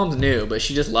 well, my mom's new, but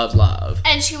she just loves love.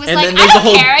 And she was like, I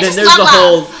don't care, I just love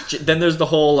love. Then there's the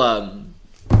whole,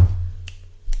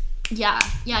 Yeah,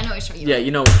 I know what you're talking about. Yeah,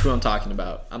 you know who I'm talking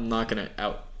about. I'm not gonna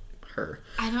out her.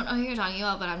 I don't know who you're talking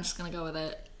about, but I'm just gonna go with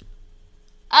it.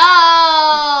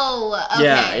 Oh!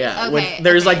 Okay. Yeah. Okay.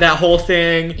 There's like that whole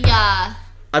thing. Yeah.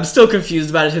 I'm still confused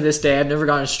about it to this day. I've never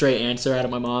gotten a straight answer out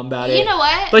of my mom about it. You know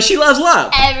what? But she loves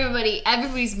love.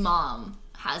 Everybody's mom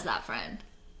has that friend.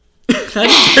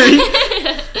 That's very...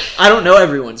 I don't know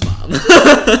everyone's mom.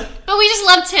 But we just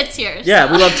love tits here. Yeah,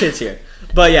 so. we love tits here.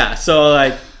 But yeah, so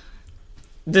like,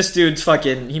 this dude's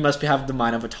fucking, he must have the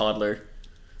mind of a toddler.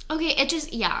 Okay, it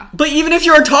just, yeah. But even if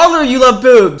you're a toddler, you love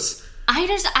boobs. I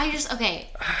just, okay.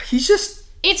 He's just...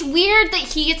 It's weird that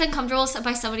he gets uncomfortable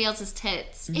by somebody else's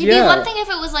tits. It'd be one thing if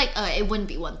it was like, it wouldn't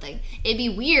be one thing. It'd be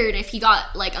weird if he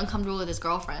got like uncomfortable with his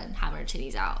girlfriend having her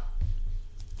titties out.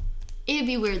 It'd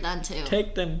be weird then too.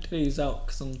 Take them titties out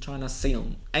because I'm trying to see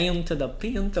them. AM to the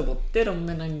PM to what did them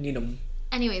and I need them.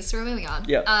 Anyways, so we're moving on.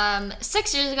 Yeah.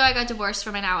 6 years ago, I got divorced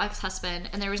from my now ex-husband,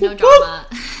 and there was no drama.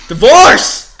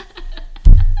 Divorce!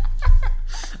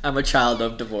 I'm a child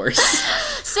of divorce.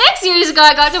 6 years ago,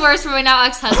 I got divorced from my now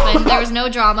ex-husband. There was no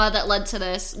drama that led to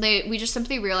this. We just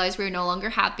simply realized we were no longer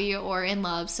happy or in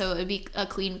love, so it would be a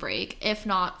clean break, if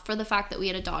not for the fact that we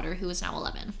had a daughter who was now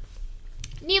 11.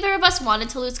 Neither of us wanted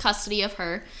to lose custody of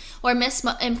her or miss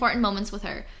important moments with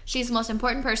her. She's the most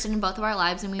important person in both of our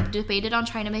lives, and we debated on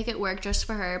trying to make it work just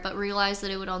for her, but realized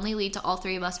that it would only lead to all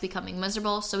three of us becoming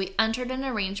miserable, so we entered an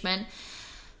arrangement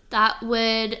that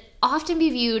would often be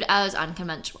viewed as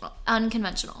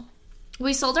unconventional.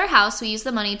 We sold our house. We used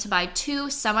the money to buy 2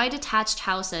 semi-detached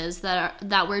houses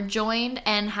that were joined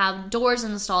and have doors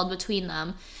installed between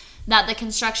them that the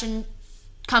construction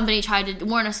company tried to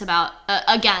warn us about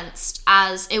against,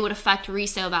 as it would affect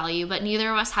resale value, but neither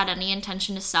of us had any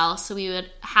intention to sell, so we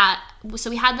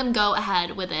had them go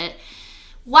ahead with it.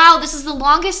 Wow, this is the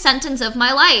longest sentence of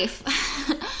my life.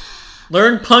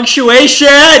 Learn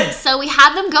punctuation! So we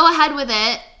had them go ahead with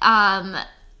it.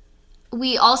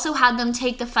 We also had them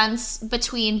take the fence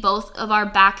between both of our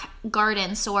back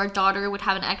gardens so our daughter would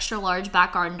have an extra large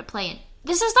back garden to play in.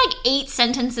 This is like 8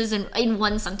 sentences in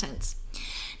one sentence.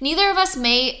 Neither of us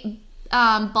may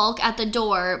bulk at the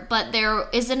door, but there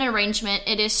is an arrangement.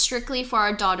 It is strictly for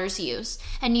our daughter's use,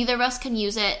 and neither of us can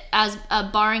use it as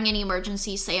barring any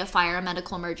emergency, say a fire, a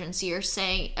medical emergency,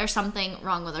 or something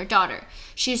wrong with our daughter.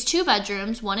 She has 2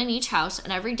 bedrooms, 1 in each house,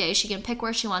 and every day she can pick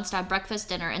where she wants to have breakfast,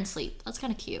 dinner, and sleep. That's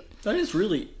kind of cute. That is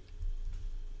really...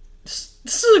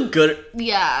 This is a good...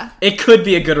 Yeah. It could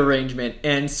be a good arrangement,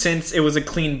 and since it was a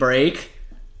clean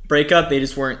breakup, they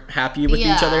just weren't happy with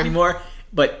each other anymore.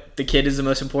 But the kid is the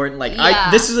most important.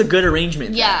 Like, this is a good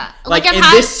arrangement. Yeah. Like in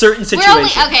this certain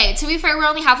situation. Okay, to be fair, we're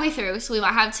only halfway through, so we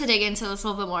might have to dig into this a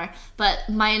little bit more. But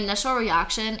my initial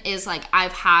reaction is, like,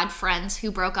 I've had friends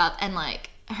who broke up, and, like,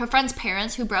 her friends'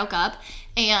 parents who broke up,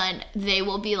 and they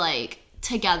will be, like,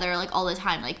 together, like, all the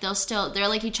time. Like, they're,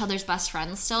 like, each other's best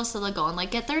friends still, so they'll go and,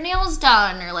 like, get their nails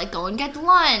done, or, like, go and get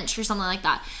lunch, or something like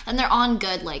that. And they're on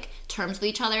good, like, terms with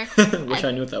each other. Wish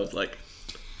I knew what that was like.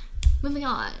 Moving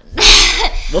on.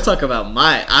 We'll talk about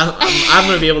mine. I'm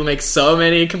going to be able to make so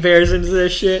many comparisons to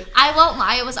this shit. I won't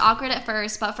lie, it was awkward at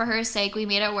first, but for her sake, we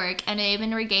made it work, and it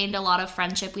even regained a lot of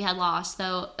friendship we had lost,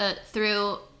 though,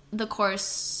 through the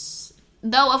course,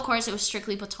 though, of course, it was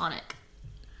strictly platonic.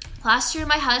 Last year,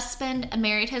 my husband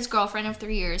married his girlfriend of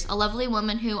 3 years, a lovely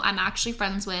woman who I'm actually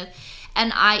friends with,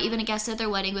 and I even guested their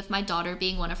wedding with my daughter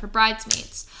being one of her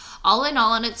bridesmaids. All in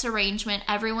all, in its arrangement,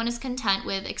 everyone is content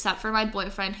with, except for my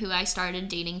boyfriend, who I started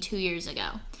dating 2 years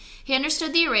ago. He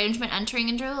understood the arrangement entering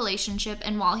into a relationship,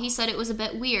 and while he said it was a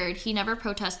bit weird, he never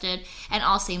protested, and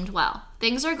all seemed well.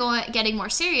 Things are getting more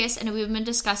serious, and we've been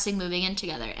discussing moving in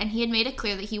together, and he had made it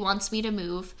clear that he wants me to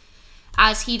move,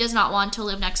 as he does not want to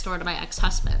live next door to my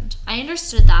ex-husband. I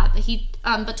understood that,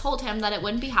 but told him that it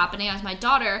wouldn't be happening, as my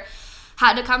daughter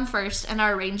had to come first, and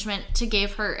our arrangement to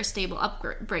give her a stable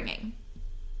upbringing.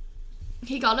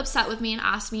 He got upset with me and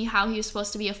asked me how he was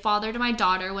supposed to be a father to my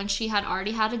daughter when she had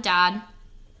already had a dad,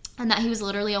 and that he was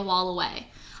literally a wall away.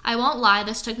 I won't lie,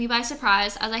 this took me by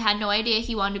surprise, as I had no idea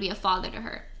he wanted to be a father to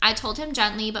her. I told him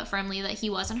gently but firmly that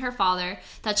he wasn't her father,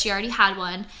 that she already had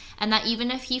one, and that even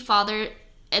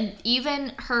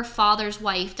her father's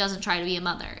wife doesn't try to be a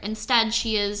mother. Instead,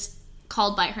 she is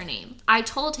called by her name. I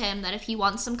told him that if he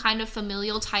wants some kind of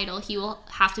familial title, he will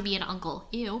have to be an uncle.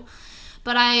 Ew.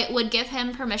 But I would give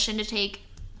him permission to take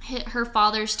her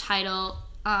father's title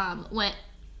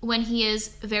when he is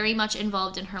very much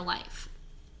involved in her life.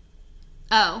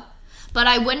 Oh, but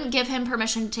I wouldn't give him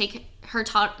permission to take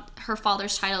her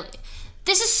father's title.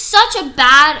 This is such a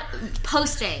bad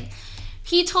posting.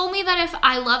 He told me that if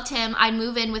I loved him, I'd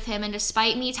move in with him, and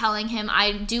despite me telling him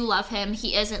I do love him,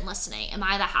 he isn't listening. Am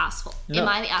I the asshole? No. Am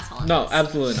I the asshole? No,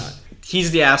 absolutely not. He's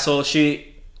the asshole.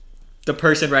 The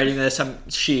person writing this,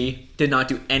 she did not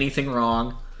do anything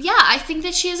wrong. Yeah, I think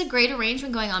that she has a great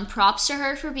arrangement going on. Props to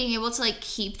her for being able to, like,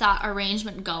 keep that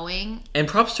arrangement going. And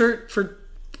props to her for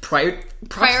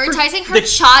prioritizing her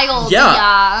child.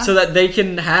 Yeah. So that they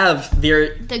can have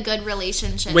the good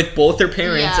relationship with both their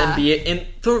parents and be in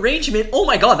the arrangement. Oh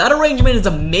my god, that arrangement is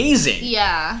amazing.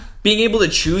 Yeah. Being able to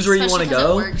choose where you want to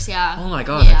go. It works, yeah. Oh my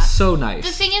god, that's so nice.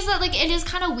 The thing is that, like, it is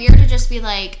kind of weird to just be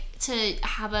like, to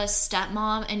have a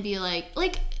stepmom and be like,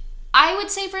 I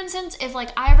would say, for instance, if, like,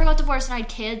 I ever got divorced and I had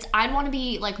kids, I'd want to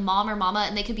be, like, mom or mama,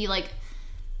 and they could be, like,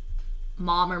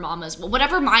 mom or mama's. Well,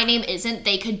 whatever my name isn't,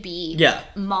 they could be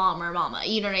mom or mama.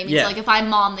 You know what I mean? Yeah. So, like, if I'm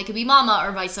mom, they could be mama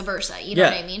or vice versa. You know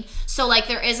what I mean? So, like,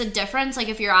 there is a difference. Like,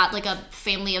 if you're at, like, a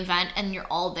family event and you're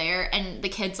all there and the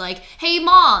kid's like, hey,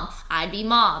 mom, I'd be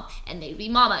mom, and they'd be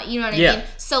mama. You know what I mean?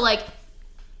 So, like,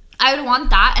 I would want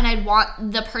that, and I'd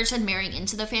want the person marrying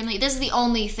into the family. This is the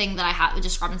only thing that I have a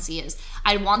discrepancy is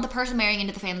I'd want the person marrying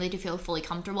into the family to feel fully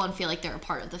comfortable and feel like they're a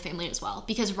part of the family as well.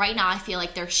 Because right now I feel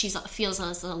like she feels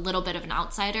as a little bit of an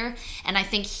outsider, and I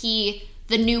think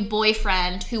the new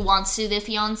boyfriend who wants to be the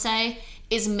fiance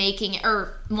is making it,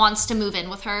 or wants to move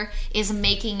in with her, is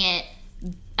making it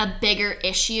a bigger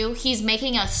issue. He's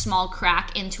making a small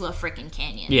crack into a freaking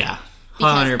canyon. Yeah,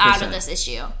 100%. Because out of this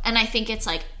issue, and I think it's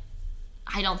like,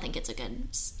 I don't think it's a good...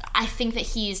 I think that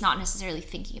he's not necessarily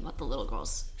thinking about the little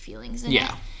girl's feelings in it.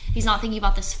 He's not thinking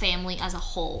about this family as a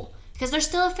whole. Because they're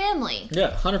still a family.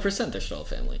 Yeah, 100% they're still a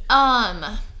family.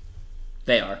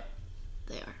 They are.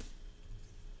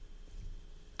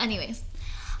 Anyways.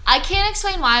 I can't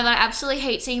explain why, but I absolutely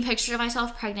hate seeing pictures of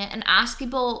myself pregnant and ask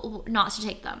people not to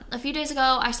take them. A few days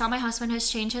ago, I saw my husband has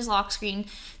changed his lock screen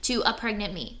to a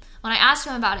pregnant me. When I asked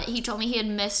him about it, he told me he had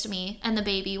missed me and the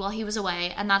baby while he was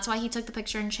away, and that's why he took the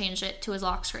picture and changed it to his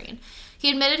lock screen. He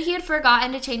admitted he had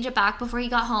forgotten to change it back before he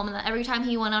got home, and that every time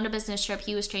he went on a business trip,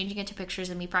 he was changing it to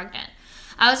pictures of me pregnant.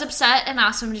 I was upset and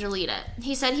asked him to delete it.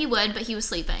 He said he would, but he was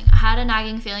sleeping. I had a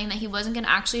nagging feeling that he wasn't going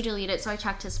to actually delete it, so I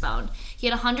checked his phone. He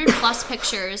had 100 plus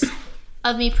pictures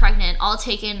of me pregnant, all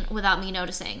taken without me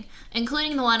noticing,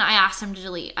 including the one I asked him to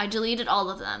delete. I deleted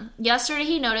all of them. Yesterday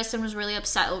he noticed and was really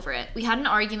upset over it. We had an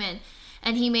argument,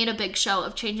 and he made a big show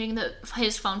of changing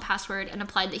his phone password and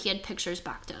implied that he had pictures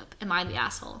backed up. Am I the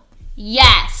asshole?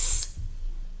 Yes!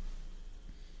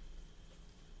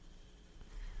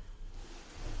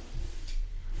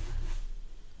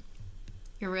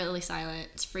 You're really silent.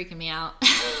 It's freaking me out.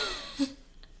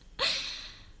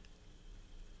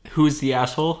 Who's the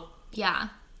asshole? Yeah.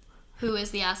 Who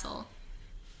is the asshole?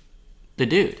 The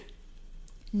dude.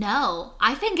 No,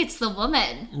 I think it's the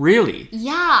woman. Really?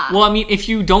 Yeah. Well, I mean, if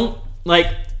you don't, like...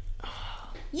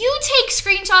 You take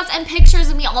screenshots and pictures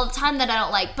of me all the time that I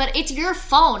don't like, but it's your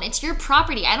phone. It's your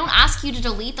property. I don't ask you to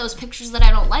delete those pictures that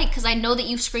I don't like because I know that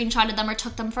you screenshotted them or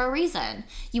took them for a reason.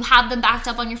 You have them backed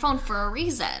up on your phone for a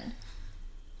reason.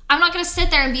 I'm not going to sit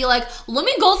there and be like, let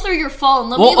me go through your phone.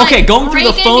 Going through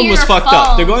the phone was fucked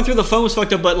up. They're going through the phone was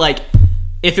fucked up, but, like,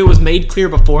 if it was made clear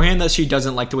beforehand that she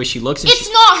doesn't like the way she looks...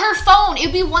 It's not her phone.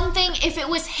 It'd be one thing if it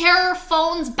was her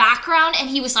phone's background and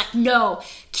he was like, no,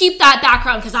 keep that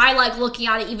background because I like looking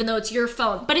at it even though it's your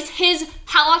phone. But it's his...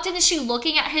 How often is she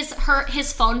looking at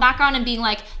his phone background and being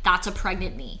like, that's a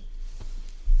pregnant me?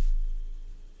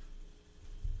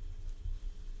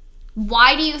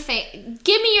 Why do you think...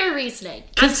 Give me your reasoning.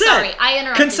 Consent. I'm sorry, I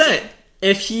interrupted Consent. you.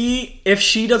 If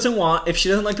she doesn't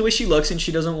like the way she looks and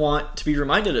she doesn't want to be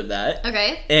reminded of that,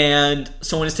 okay, and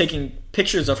someone is taking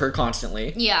pictures of her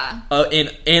constantly, yeah,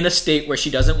 in a state where she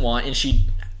doesn't want, and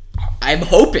I'm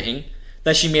hoping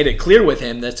that she made it clear with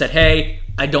him that said, hey,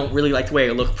 I don't really like the way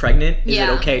I look pregnant. Is it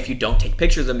okay if you don't take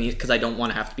pictures of me because I don't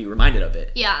want to have to be reminded of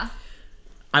it? Yeah,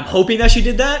 I'm hoping that she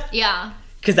did that. Yeah,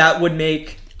 because that would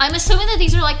make... I'm assuming that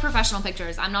these are like professional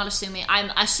pictures. I'm assuming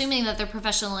that they're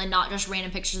professional and not just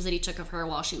random pictures that he took of her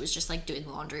while she was just like doing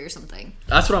laundry or something.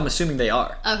 That's what I'm assuming they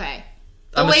are. Okay.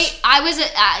 The way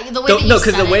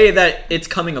the way that it's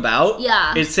coming about,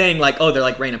 yeah, it's saying like, oh, they're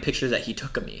like random pictures that he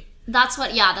took of me. That's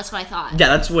what I thought. Yeah,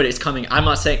 that's what it's coming. I'm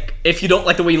not saying if you don't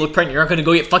like the way you look pregnant, you're not going to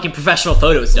go get fucking professional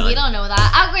photos done. We don't know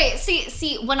that. Wait,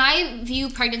 see, when I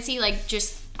view pregnancy, like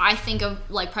just. I think of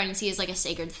like pregnancy as like a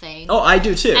sacred thing. Oh, I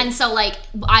do too. And so like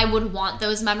I would want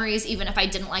those memories even if I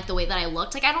didn't like the way that I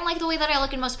looked. Like I don't like the way that I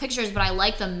look in most pictures, but I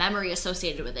like the memory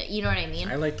associated with it. You know what I mean?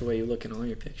 I like the way you look in all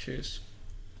your pictures.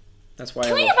 That's why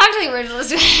Can we get back to the original?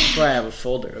 That's why I have a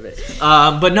folder of it.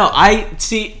 But no, I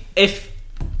see if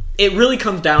it really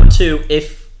comes down to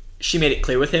if she made it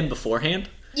clear with him beforehand.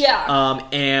 Yeah.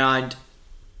 And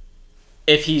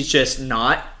if he's just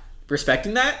not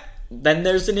respecting that, then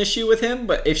there's an issue with him.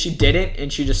 But if she didn't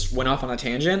and she just went off on a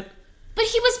tangent. But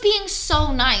he was being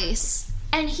so nice.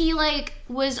 And he, like,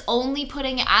 was only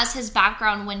putting it as his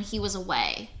background when he was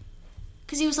away.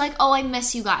 Because he was like, oh, I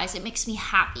miss you guys. It makes me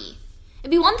happy.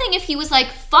 It'd be one thing if he was like,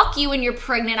 fuck you and your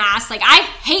pregnant ass. Like, I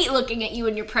hate looking at you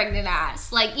and your pregnant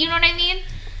ass. Like, you know what I mean?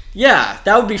 Yeah,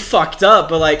 that would be fucked up,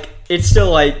 but, like, it's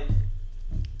still, like,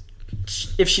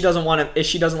 if she doesn't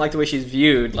like the way she's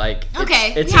viewed, like...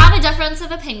 Okay, we have a difference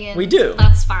of opinion. We do.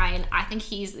 That's fine. I think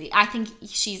she's the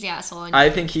asshole. I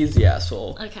think he's the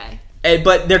asshole. Okay.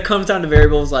 But there comes down to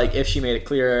variables, like, if she made it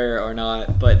clear or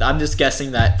not, but I'm just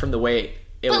guessing that from the way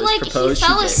it was proposed, he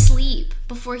fell asleep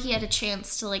before he had a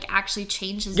chance to, like, actually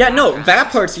change his background. No,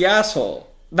 that part's the asshole.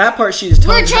 That part she's talking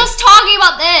We're just talking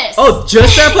about this. Oh,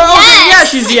 just that part? Yes! Yeah,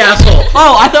 she's the asshole.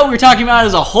 Oh, I thought we were talking about it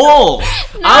as a whole. No.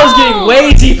 I was getting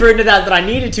way deeper into that than I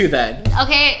needed to then.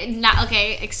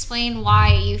 Okay, explain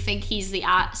why you think he's the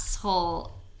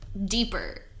asshole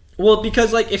deeper. Well,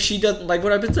 because, like, if she doesn't, like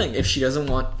what I've been saying, if she doesn't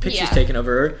want pictures taken of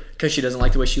her because she doesn't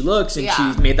like the way she looks and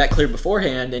she's made that clear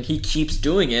beforehand and he keeps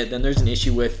doing it, then there's an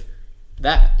issue with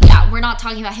that. Yeah, we're not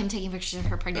talking about him taking pictures of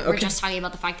her pregnant. Okay. We're just talking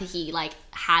about the fact that he, like,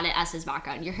 had it as his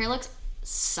background. Your hair looks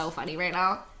so funny right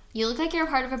now. You look like you're a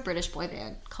part of a British boy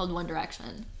band called One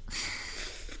Direction.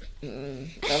 I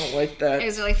don't like that. It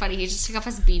was really funny. He just took off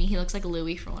his beanie. He looks like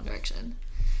Louis from One Direction.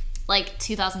 Like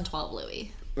 2012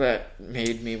 Louis. That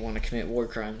made me want to commit war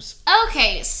crimes.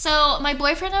 Okay, so my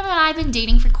boyfriend and I have been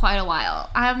dating for quite a while.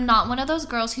 I'm not one of those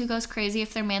girls who goes crazy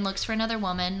if their man looks at other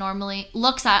women. Normally,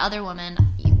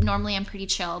 I'm pretty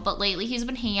chill, but lately he's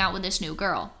been hanging out with this new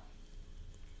girl.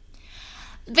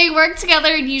 They work together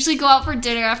and usually go out for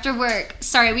dinner after work.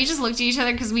 Sorry, we just looked at each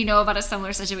other because we know about a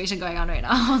similar situation going on right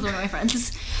now with one of my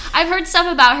friends. I've heard stuff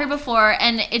about her before,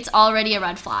 and it's already a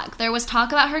red flag. There was talk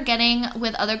about her getting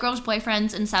with other girls'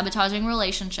 boyfriends and sabotaging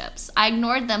relationships. I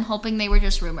ignored them, hoping they were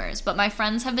just rumors, but my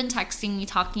friends have been texting me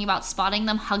talking about spotting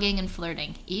them hugging and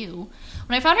flirting. Ew.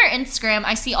 When I found her Instagram,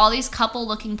 I see all these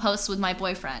couple-looking posts with my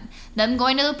boyfriend. Them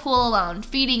going to the pool alone,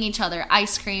 feeding each other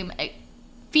ice cream,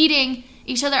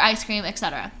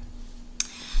 etc.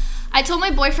 I told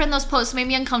my boyfriend those posts made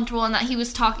me uncomfortable and that he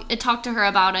was talked to her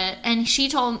about it, and she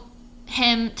told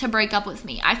him to break up with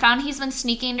me. I found he's been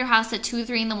sneaking into her house at 2 or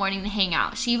 3 in the morning to hang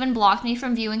out. She even blocked me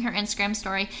from viewing her Instagram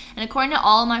story, and according to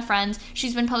all of my friends,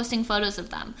 she's been posting photos of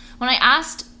them. When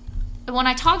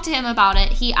I talked to him about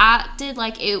it, he acted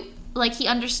like he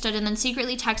understood and then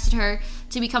secretly texted her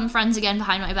to become friends again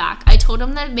behind my back. I told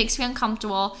him that it makes me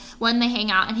uncomfortable when they hang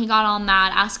out, and he got all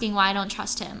mad, asking why I don't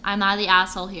trust him. I'm the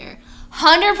asshole here.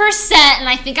 100%, and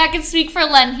I think I can speak for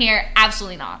Len here.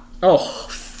 Absolutely not. Oh,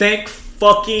 thank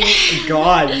fucking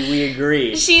God we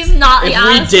agree. She's not the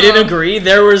asshole. If we didn't agree,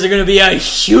 there was going to be a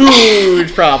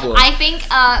huge problem. I think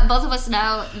both of us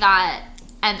know that,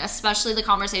 and especially the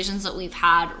conversations that we've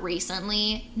had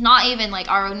recently, not even like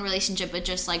our own relationship, but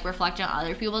just like reflecting on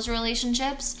other people's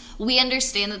relationships, we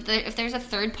understand that if there's a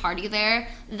third party there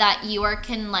that you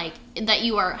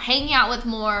are hanging out with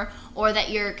more or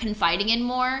that you're confiding in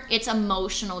more, it's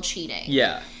emotional cheating.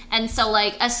 Yeah. And so,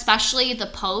 like, especially the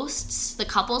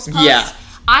couples posts, yeah.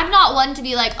 I'm not one to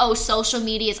be like, oh, social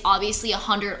media is obviously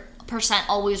 100%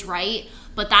 always right.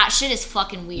 But that shit is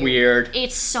fucking weird.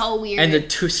 It's so weird. And the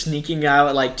two sneaking out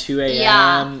at like 2 a.m.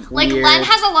 Yeah. Like, Len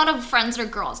has a lot of friends that are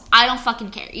girls. I don't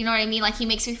fucking care. You know what I mean? Like, he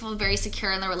makes me feel very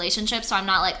secure in the relationship. So I'm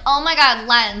not like, oh my God,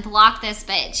 Len, block this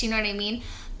bitch. You know what I mean?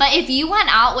 But if you went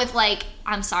out with, like,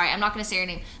 I'm sorry, I'm not going to say her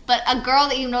name, but a girl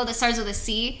that you know that starts with a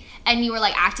C, and you were,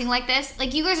 like, acting like this,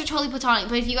 like, you guys are totally platonic.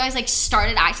 But if you guys, like,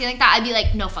 started acting like that, I'd be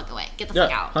like, no fucking way. Get the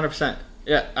fuck out. 100%.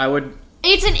 Yeah, I would...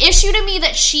 It's an issue to me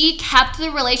that she kept the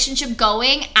relationship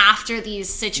going after these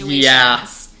situations. Yeah.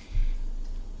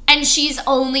 And she's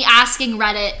only asking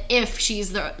Reddit if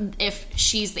she's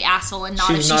the asshole and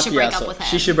not if she should break up with him.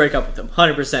 She should break up with him.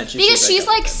 100%. Because she's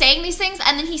like saying these things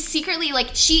and then he's secretly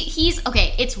like he's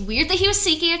okay, it's weird that he was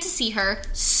seeking out to see her.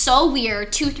 So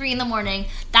weird, 2, 3 in the morning.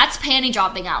 That's panty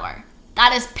dropping hour.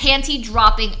 That is panty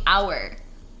dropping hour.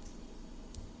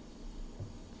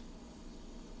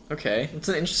 Okay, it's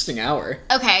an interesting hour.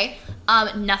 Okay,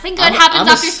 nothing good happens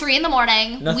after 3 in the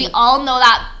morning. We all know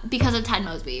that because of Ted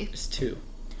Mosby. It's 2.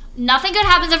 Nothing good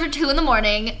happens after 2 in the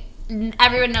morning.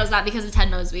 Everyone knows that because of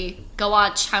Ted Mosby. Go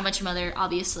watch How I Met Your Mother,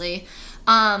 obviously.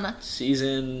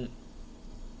 Season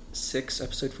 6,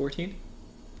 episode 14?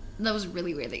 That was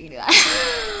really weird that you knew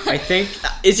that. I think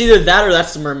it's either that or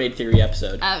that's the Mermaid Theory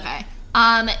episode. Okay.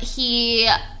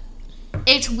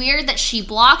 It's weird that she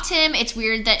blocked him. It's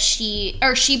weird that she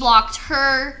blocked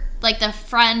her. Like, the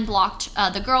friend blocked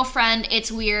the girlfriend.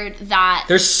 It's weird that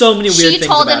there's so many weird things about it. She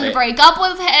told him to break up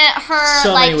with her.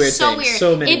 So like, many weird so things. weird.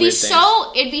 So many weird things.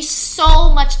 It'd be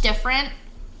so much different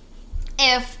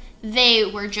if they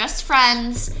were just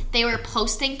friends. They were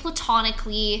posting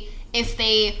platonically. If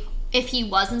they if he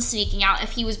wasn't sneaking out,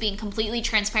 if he was being completely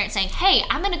transparent, saying, hey,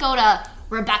 I'm going to go to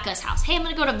Rebecca's house. Hey, I'm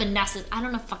going to go to Vanessa's. I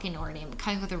don't know fucking know her name. I'm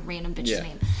kind of with a random bitch's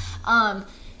name.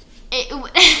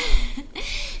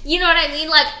 You know what I mean?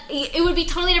 Like, it would be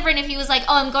totally different if he was like,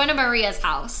 oh, I'm going to Maria's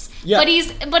house. Yeah. But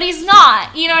he's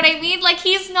not. You know what I mean? Like,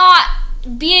 he's not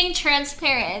being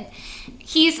transparent.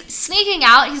 He's sneaking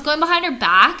out. He's going behind her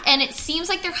back. And it seems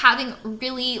like they're having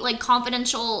really, like,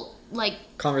 confidential, like...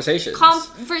 Conversations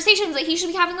that he should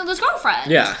be having with his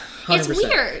girlfriend. Yeah,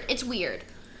 100%. It's weird.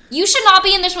 You should not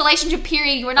be in this relationship,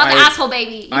 period. You are not the asshole,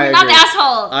 baby. You are not the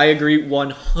asshole. I agree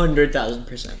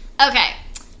 100,000%. Okay.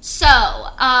 So,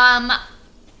 are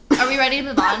we ready to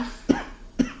move on?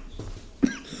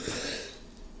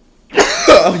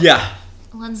 Oh, yeah.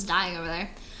 Len's dying over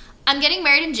there. I'm getting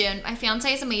married in June. My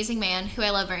fiance is an amazing man who I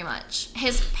love very much.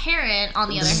 His parent, on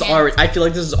the other hand... I feel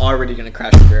like this is already going to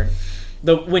crash and burn.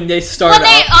 When they start with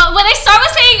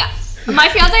saying, my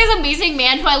fiance is an amazing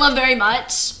man who I love very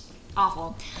much...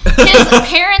 Awful. His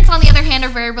parents, on the other hand, are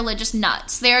very religious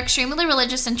nuts. They are extremely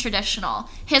religious and traditional.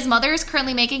 His mother is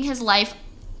currently making his life...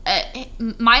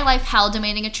 my life hell,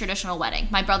 demanding a traditional wedding.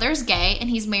 My brother is gay, and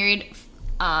he's married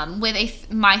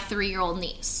with my 3-year-old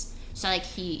niece. So, like,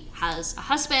 he has a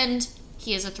husband.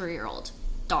 He has a 3-year-old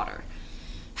daughter.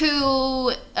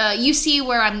 Who, you see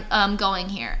where I'm going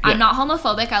here. Yeah. I'm not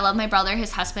homophobic. I love my brother,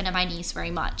 his husband, and my niece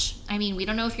very much. I mean, we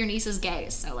don't know if your niece is gay,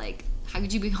 so, like, how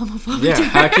could you be homophobic? Yeah,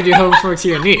 how could you be homophobic to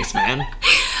your niece, man?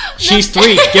 She's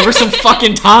 3. Give her some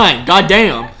fucking time.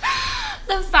 Goddamn.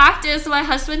 The fact is, my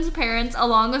husband's parents,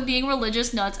 along with being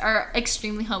religious nuts, are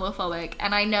extremely homophobic.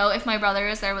 And I know if my brother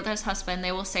is there with his husband,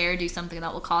 they will say or do something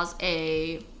that will cause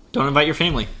a... Don't invite your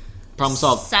family. Problem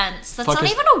solved. Sense. That's not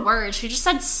even a word. She just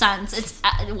said sense. It's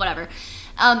whatever.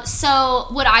 So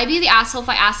would I be the asshole if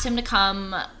I asked him to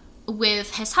come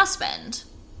with his husband?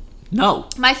 No.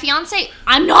 My fiance...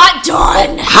 I'm not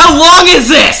done! How long is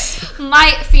this?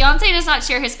 My fiance does not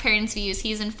share his parents' views.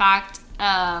 He in fact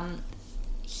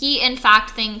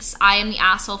thinks I am the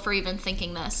asshole for even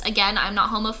thinking this. Again, I'm not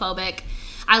homophobic.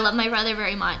 I love my brother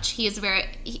very much.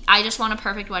 I just want a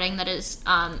perfect wedding that is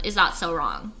that so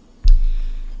wrong?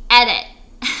 Edit.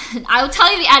 I will tell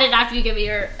you the edit after you give me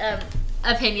your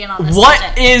opinion on this.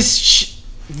 What is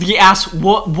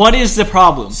what is the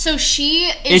problem? So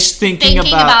she is thinking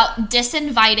about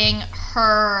disinviting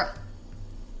her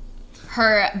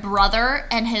brother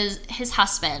and his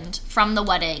husband from the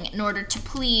wedding in order to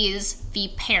please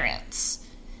the parents.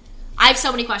 I have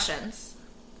so many questions.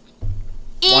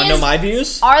 Want to know my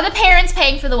views? Are the parents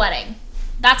paying for the wedding?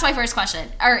 That's my first question.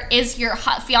 Or is your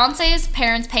fiance's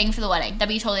parents paying for the wedding? That'd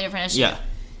be a totally different issue. Yeah.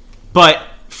 But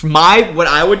what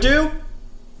I would do,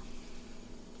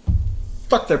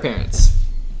 fuck their parents.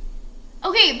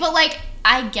 Okay, but like,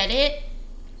 I get it.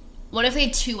 What if they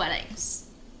had 2 weddings?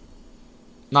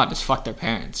 Not just fuck their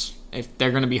parents. If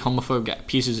they're gonna be homophobic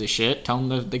pieces of shit, tell them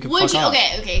that they can fuck off.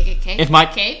 Okay. If my...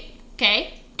 Okay.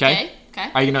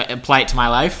 Are you gonna apply it to my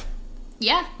life?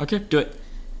 Yeah. Okay, do it.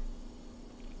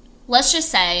 Let's just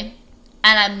say,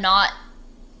 and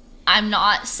I'm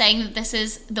not saying that this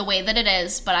is the way that it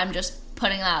is, but I'm just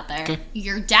putting it out there. Okay.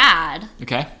 Your dad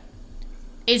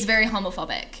is very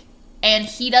homophobic, and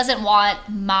he doesn't want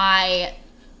my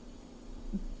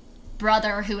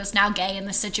brother, who is now gay in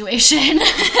this situation,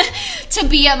 to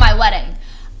be at my wedding.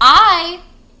 I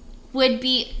would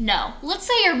be... No. Let's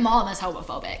say your mom is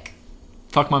homophobic.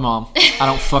 Fuck my mom. I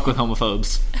don't fuck with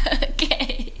homophobes.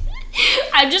 Okay.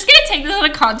 I'm just gonna take this out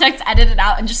of context, edit it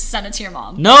out, and just send it to your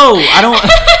mom. No, I don't...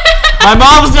 My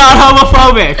mom's not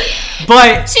homophobic.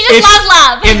 But... She just loves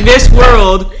love. In this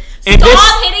world...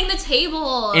 Stop hitting the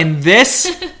table. In this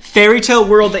fairy tale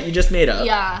world that you just made up.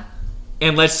 Yeah.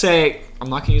 And let's say... I'm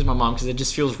not gonna use my mom because it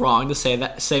just feels wrong to say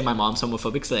my mom's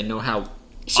homophobic because I know how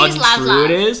untrue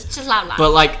it is. She's loud. But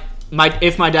like,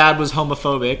 if my dad was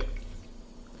homophobic...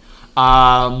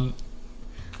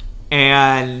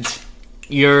 and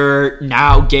your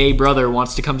now gay brother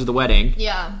wants to come to the wedding.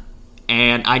 Yeah.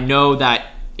 And I know that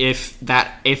if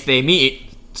they meet,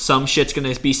 some shit's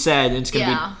gonna be said, and it's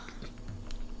gonna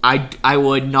be. I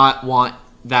would not want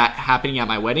that happening at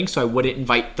my wedding, so I wouldn't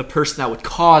invite the person that would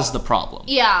cause the problem.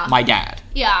 Yeah. My dad.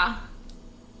 Yeah.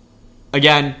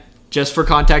 Again, just for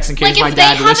context, in case my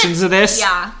dad listens to this.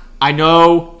 Yeah. I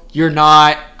know you're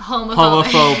not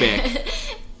homophobic.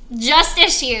 Just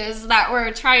issues that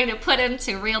we're trying to put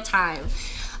into real time.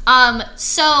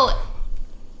 So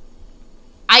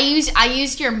I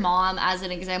used your mom as an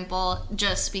example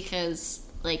just because,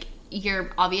 like,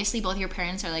 obviously both your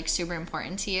parents are, like, super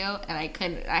important to you, and I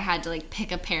had to, like,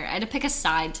 pick a parent. I had to pick a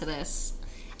side to this.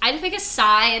 I had to pick a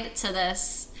side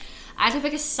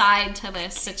to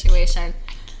this situation.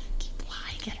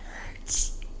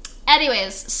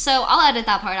 Anyways, so I'll edit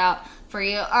that part out for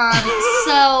you.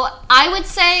 So I would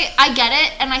say I get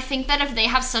it, and I think that if they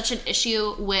have such an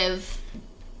issue with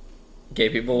gay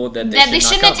people, then they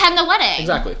shouldn't attend the wedding.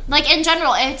 Exactly. Like, in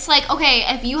general, it's like, okay,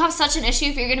 if you have such an issue,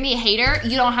 if you're going to be a hater,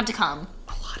 you don't have to come.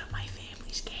 A lot of my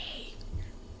family's gay.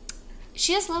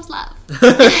 She just loves love.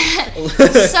 So,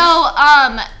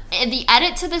 the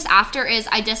edit to this after is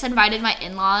I disinvited my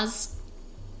in-laws.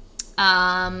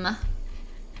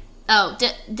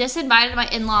 Disinvited my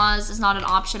in-laws is not an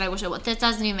option. I wish it would. That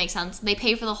doesn't even make sense. They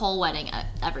pay for the whole wedding,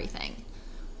 everything.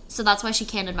 So that's why she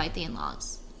can't invite the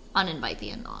in-laws. Uninvite the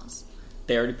in-laws.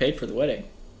 They already paid for the wedding.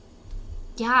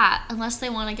 Yeah, unless they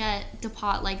want to get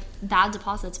bad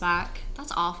deposits back.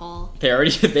 That's awful. They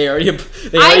already. Okay, They what already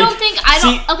do you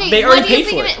paid think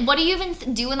for of it? What do you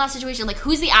even do in that situation? Like,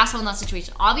 who's the asshole in that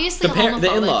situation? Obviously, the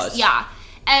homophobics. in-laws. Yeah,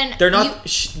 and they're not.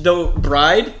 The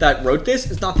bride that wrote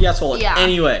this is not the asshole. Yeah.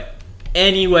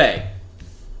 Anyway,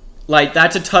 like,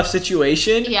 that's a tough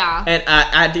situation. Yeah. And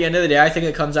at the end of the day, I think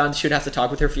it comes down to she would have to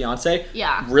talk with her fiance.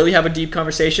 Yeah. Really have a deep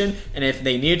conversation, and if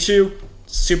they need to,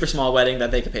 super small wedding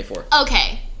that they could pay for.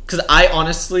 Okay. Because I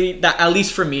honestly, that at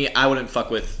least for me, I wouldn't fuck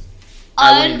with.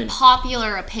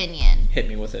 Unpopular opinion. Hit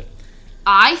me with it.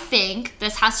 I think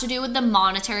this has to do with the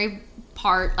monetary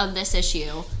part of this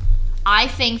issue. I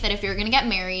think that if you're going to get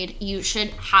married, you should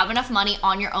have enough money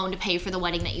on your own to pay for the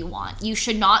wedding that you want. You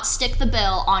should not stick the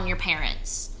bill on your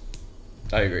parents.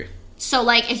 I agree. So,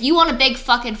 like, if you want a big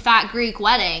fucking fat Greek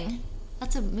wedding,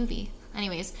 that's a movie.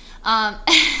 Anyways, the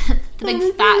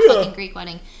big fat fucking Greek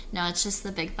wedding. No, it's just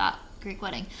the big fat Greek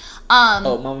wedding.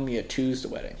 Mamma Mia 2's the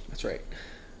wedding. That's right.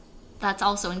 That's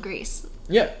also in Greece.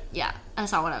 Yeah. Yeah,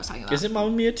 that's not what I was talking about. Is it Mamma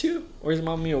Mia 2 or is it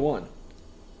Mamma Mia 1?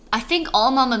 I think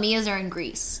all Mamma Mias are in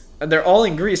Greece. They're all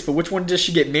in Greece, but which one does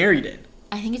she get married in?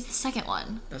 I think it's the second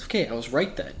one. That's okay, I was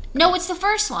right then. No, it's the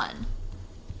first one.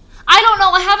 I don't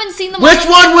know. I haven't seen the movie. Which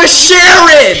one was Sharon?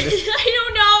 I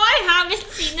don't know. I haven't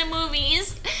seen the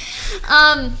movies.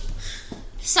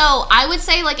 So I would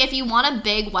say, like, if you want a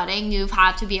big wedding, you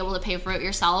have to be able to pay for it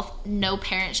yourself. No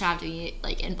parent should have to be,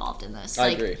 like, involved in this. I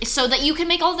like, agree. So that you can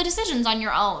make all the decisions on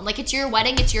your own. Like, it's your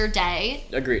wedding, it's your day.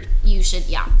 Agreed. You should,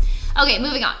 yeah. Okay,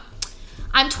 moving on.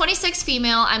 I'm 26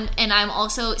 female, and I'm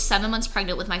also 7 months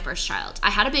pregnant with my first child. I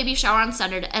had a baby shower on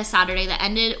Saturday that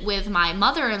ended with my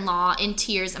mother-in-law in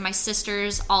tears and my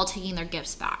sisters all taking their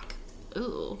gifts back.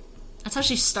 Ooh. That's how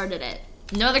she started it.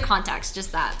 No other context,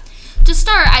 just that. To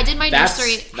start, I did my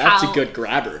nursery. That's a good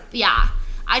grabber. Yeah.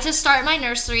 I did my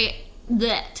nursery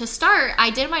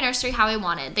how I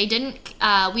wanted. We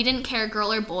didn't care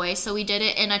girl or boy, so we did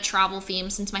it in a travel theme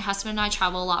since my husband and I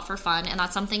travel a lot for fun, and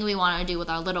that's something we want to do with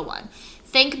our little one.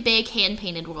 Think big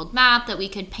hand-painted world map that we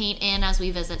could paint in as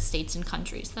we visit states and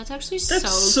countries. That's actually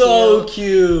so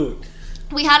cute.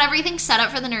 We had everything set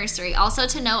up for the nursery. Also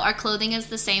to note, our clothing is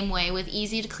the same way with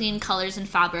easy to clean colors and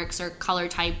fabrics or color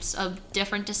types of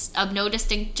no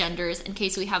distinct genders in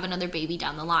case we have another baby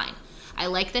down the line. I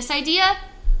like this idea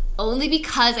only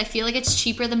because I feel like it's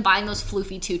cheaper than buying those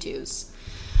floofy tutus.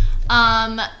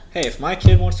 Hey, if my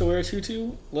kid wants to wear a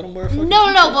tutu, let him wear a fucking tutu.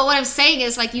 No, but what I'm saying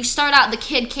is, like, you start out, the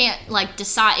kid can't, like,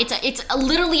 decide. It's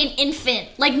literally an infant.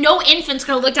 Like, no infant's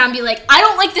gonna look down and be like, I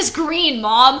don't like this green,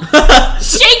 Mom. Shake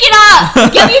it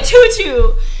up. Give me a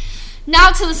tutu.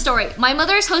 Now to the story. My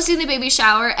mother is hosting the baby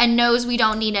shower and knows we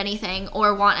don't need anything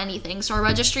or want anything. So our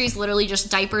registry is literally just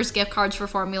diapers, gift cards for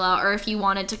formula, or if you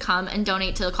wanted to come and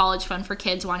donate to the college fund for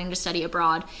kids wanting to study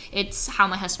abroad. It's how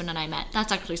my husband and I met.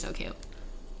 That's actually so cute.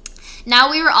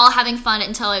 Now we were all having fun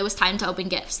until it was time to open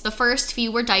gifts. The first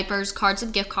few were diapers, cards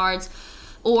with gift cards,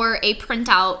 or a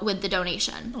printout with the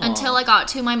donation. Aww. Until I got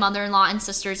to my mother-in-law and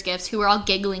sister's gifts, who were all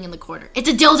giggling in the corner. It's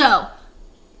a dildo!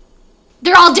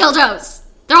 They're all dildos!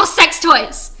 They're all sex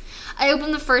toys! I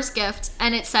opened the first gift,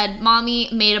 and it said, Mommy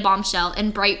made a bombshell in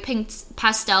bright pink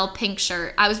pastel pink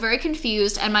shirt. I was very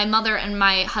confused, and my mother and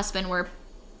husband were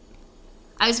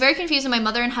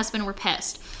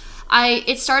pissed.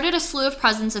 It started a slew of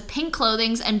presents of pink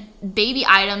clothing and baby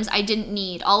items I didn't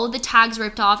need. All of the tags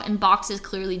ripped off and boxes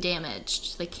clearly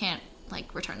damaged. They can't,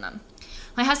 like, return them.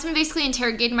 My husband basically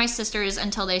interrogated my sisters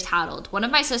until they tattled. One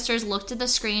of my sisters looked at the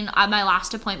screen at my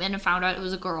last appointment and found out it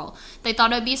was a girl. They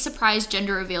thought it would be a surprise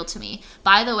gender reveal to me.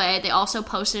 By the way, they also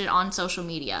posted it on social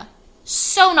media.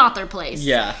 So not their place.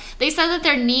 Yeah. They said that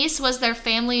their niece was their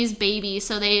family's baby,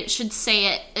 so they should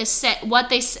have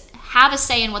a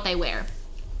say in what they wear.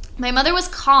 My mother was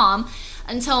calm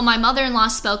until my mother-in-law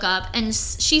spoke up, and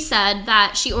she said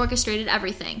that she orchestrated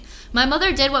everything. My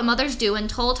mother did what mothers do and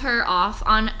told her off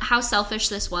on how selfish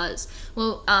this was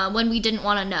when we didn't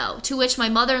want to know. To which my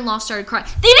mother-in-law started crying.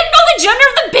 They didn't know the gender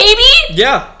of the baby?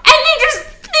 Yeah. And they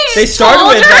They started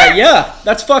told with her? that. Yeah,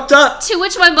 that's fucked up. To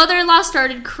which my mother-in-law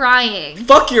started crying.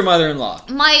 Fuck your mother-in-law.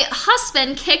 My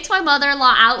husband kicked my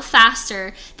mother-in-law out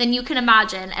faster than you can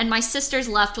imagine, and my sisters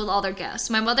left with all their gifts.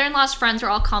 My mother-in-law's friends were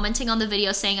all commenting on the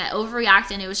video saying I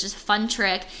overreacted and it was just a fun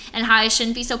trick, and how I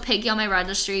shouldn't be so picky on my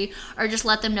registry, or just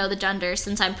let them know the gender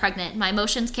since I'm pregnant. My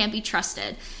emotions can't be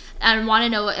trusted. And want to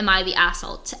know, am I the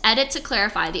asshole? To edit to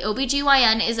clarify, the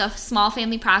OBGYN is a small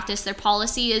family practice. Their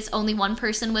policy is only one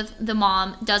person with the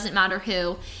mom, doesn't matter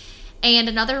who. And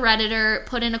another Redditor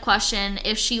put in a question,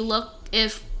 if she looked,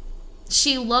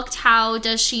 how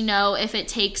does she know if it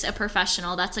takes a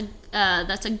professional? That's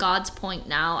a God's point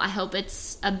now. I hope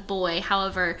it's a boy.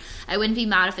 However, I wouldn't be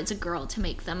mad if it's a girl to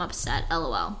make them upset.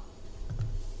 LOL.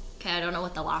 Okay, I don't know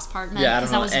what the last part meant. Yeah, I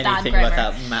don't know anything about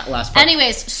that last part.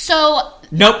 Anyways, so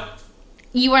Nope.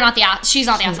 you are not the she's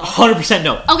not the asshole. 100%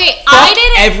 no. Okay, Fuck I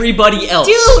didn't. everybody else.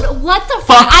 Dude, what the Fuck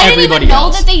fuck? I didn't even everybody know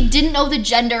else. that they didn't know the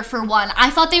gender for one.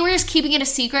 I thought they were just keeping it a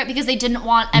secret because they didn't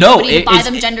want everybody to buy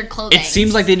them gendered clothing. It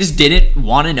seems like they just didn't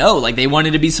want to know. Like, they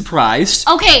wanted to be surprised.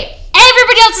 Okay,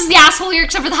 everybody else is the asshole here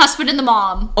except for the husband and the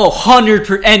mom. Oh,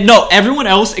 100%. And no, everyone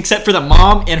else except for the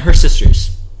mom and her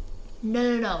sisters.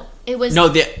 No. It was No,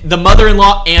 the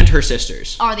mother-in-law and her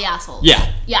sisters. are the assholes.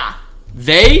 Yeah. Yeah.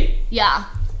 They Yeah.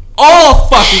 all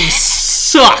fucking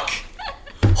suck.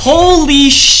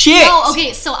 Holy shit. Oh,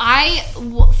 okay. So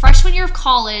freshman year of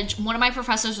college, one of my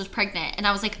professors was pregnant, and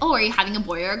I was like, "Oh, are you having a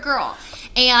boy or a girl?"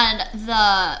 And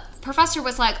the professor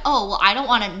was like, "Oh, well, I don't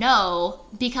want to know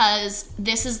because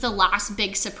this is the last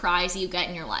big surprise you get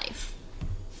in your life."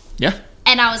 Yeah.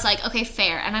 And I was like, "Okay,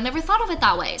 fair." And I never thought of it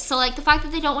that way. So like the fact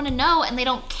that they don't want to know and they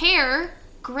don't care,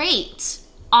 great.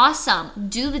 Awesome.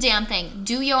 Do the damn thing.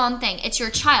 Do your own thing. It's your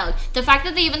child. The fact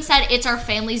that they even said it's our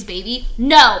family's baby.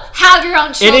 No. Have your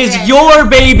own It children. is your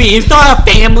baby. It's not a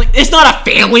family. It's not a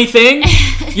family thing.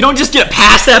 You don't just get to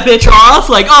pass that bitch off.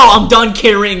 Like, oh, I'm done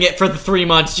carrying it for the 3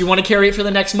 months. Do you want to carry it for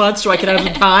the next month so I can have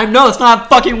some time? No, it's not how it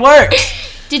fucking work.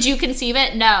 Did you conceive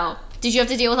it? No. Did you have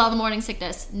to deal with all the morning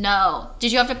sickness? No.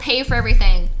 Did you have to pay for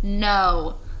everything?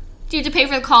 No. Do you have to pay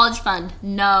for the college fund?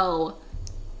 No.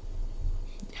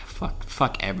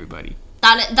 Fuck everybody.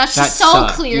 That's just That so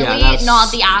sucks. clearly Yeah, that's-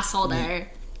 not the asshole there.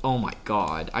 Oh my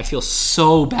god. I feel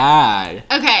so bad.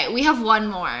 Okay, we have one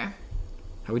more.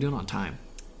 How are we doing on time?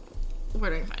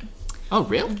 We're doing fine. Oh,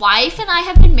 really? Wife and I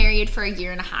have been married for 1.5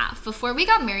 years. Before we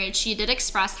got married, she did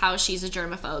express how she's a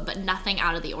germaphobe, but nothing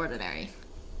out of the ordinary.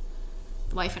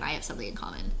 The wife and I have something in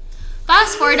common.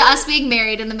 Fast forward to us being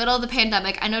married in the middle of the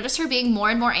pandemic, I noticed her being more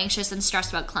and more anxious and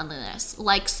stressed about cleanliness.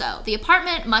 Like so. The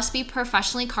apartment must be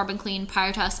professionally carbon cleaned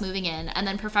prior to us moving in, and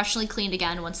then professionally cleaned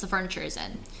again once the furniture is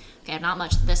in. Okay, I'm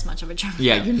not this much of a germaphobe.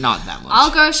 Yeah, you're not that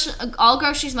much. All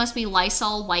groceries must be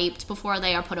Lysol wiped before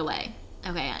they are put away.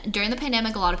 Okay, during the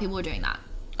pandemic, a lot of people were doing that.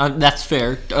 That's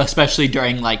fair, especially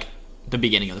during, like, the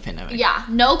beginning of the pandemic. Yeah,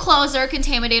 no clothes that are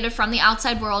contaminated from the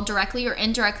outside world directly or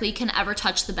indirectly can ever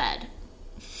touch the bed.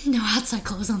 No outside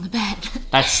clothes on the bed.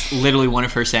 That's literally one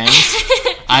of her sayings.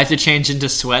 I have to change into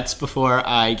sweats before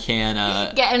I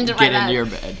can Get into your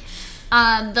bed.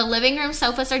 The living room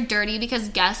sofas are dirty because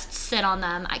guests sit on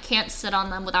them. I can't sit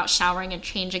on them without showering and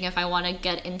changing if I want to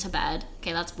get into bed.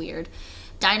 Okay, that's weird.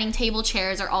 Dining table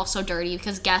chairs are also dirty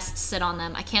because guests sit on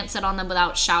them. I can't sit on them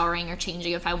without showering or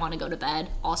changing if I want to go to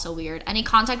bed. Also weird. Any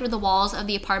contact with the walls of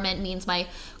the apartment means my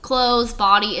clothes,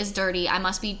 body is dirty. I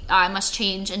must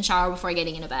change and shower before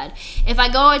getting into bed. If I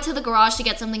go into the garage to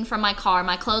get something from my car,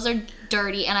 my clothes are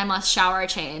dirty and I must shower or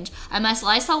change. I must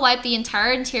Lysol wipe the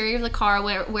entire interior of the car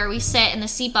where we sit and the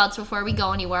seatbelts before we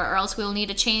go anywhere, or else we will need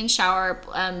to change, shower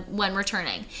when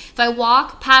returning. If I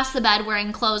walk past the bed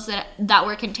wearing clothes that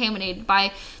were contaminated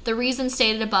by the reason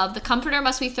stated above, the comforter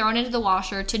must be thrown into the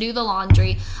washer to do the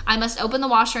laundry. I must open the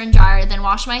washer and dryer, then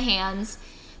wash my hands,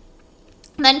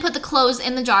 then put the clothes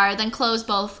in the dryer, then close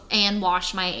both and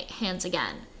wash my hands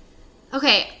again.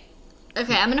 Okay,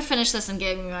 I'm going to finish this and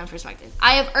give you my perspective.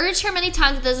 I have urged her many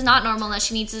times that this is not normal and that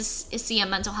she needs to see a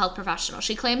mental health professional.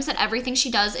 She claims that everything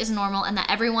she does is normal and that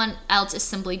everyone else is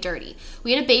simply dirty.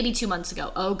 We had a baby 2 months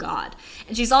ago. Oh, God.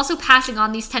 And she's also passing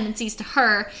on these tendencies to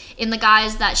her in the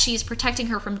guise that she's protecting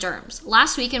her from germs.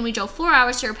 Last weekend, we drove 4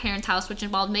 hours to her parents' house, which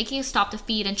involved making a stop to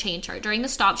feed and change her. During the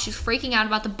stop, she's freaking out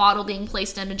about the bottle being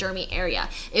placed in a germy area.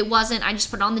 It wasn't. I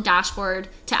just put it on the dashboard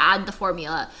to add the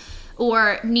formula.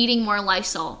 Or needing more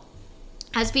Lysol.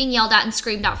 I was being yelled at and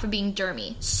screamed at for being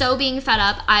dermy. So being fed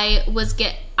up, I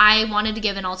wanted to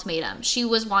give an ultimatum. She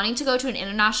was wanting to go to an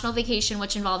international vacation,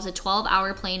 which involves a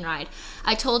 12-hour plane ride.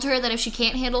 I told her that if she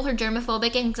can't handle her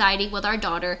germophobic anxiety with our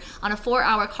daughter on a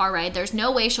 4-hour car ride, there's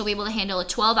no way she'll be able to handle a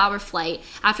 12-hour flight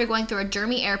after going through a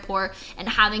germy airport and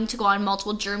having to go on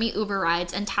multiple germy Uber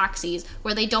rides and taxis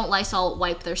where they don't Lysol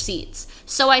wipe their seats.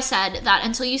 So I said that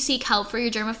until you seek help for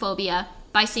your germophobia,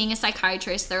 by seeing a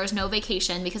psychiatrist, there was no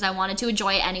vacation because I wanted to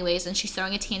enjoy it anyways, and she's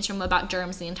throwing a tantrum about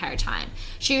germs the entire time.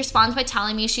 She responds by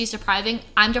telling me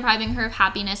I'm depriving her of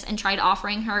happiness, and tried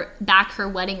offering her back her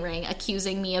wedding ring,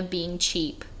 accusing me of being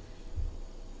cheap.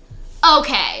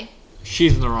 Okay.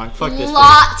 She's in the wrong. Fuck this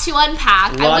Lot to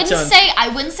unpack. Lot I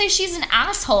wouldn't say she's an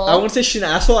asshole. I wouldn't say she's an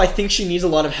asshole. I think she needs a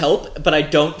lot of help, but I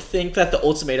don't think that the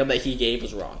ultimatum that he gave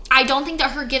was wrong. I don't think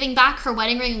that her giving back her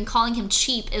wedding ring and calling him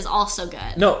cheap is also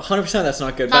good. No, 100% that's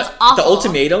not good. That's but awful. The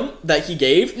ultimatum that he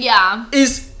gave Yeah.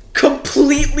 is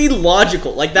completely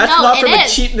logical. Like, that's No, not it from a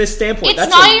is. cheapness standpoint. It's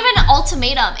That's not even an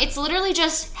ultimatum. It's literally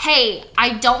just, hey,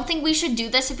 I don't think we should do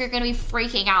this if you're going to be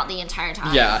freaking out the entire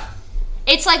time. Yeah.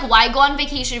 It's like, why go on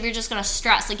vacation if you're just going to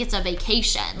stress? Like, it's a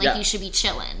vacation. Like, Yeah. you should be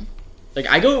chilling. Like,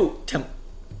 I go to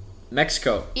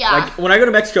Mexico. Yeah. Like, when I go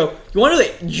to Mexico, you want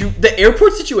to know the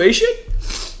airport situation?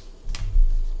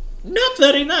 Not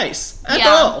very nice at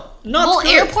all. Not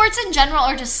good. Airports in general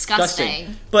are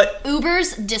disgusting. But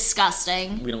Uber's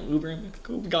disgusting. we don't Uber in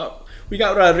Mexico. We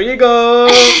got Rodrigo.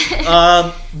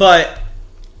 But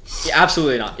yeah,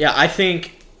 absolutely not. Yeah, I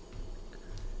think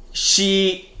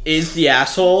she is the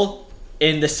asshole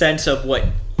in the sense of what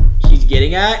he's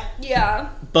getting at. Yeah.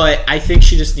 But I think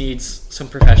she just needs some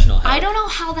professional help. I don't know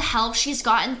how the hell she's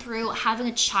gotten through having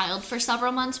a child for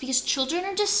several months because children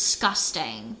are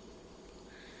disgusting.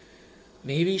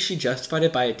 Maybe she justified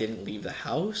it by it didn't leave the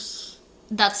house.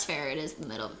 That's fair. It is the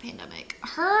middle of a pandemic.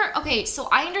 Okay, so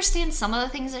I understand some of the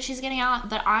things that she's getting at,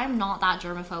 but I'm not that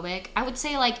germophobic. I would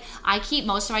say, like, I keep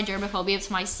most of my germophobia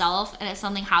to myself, and if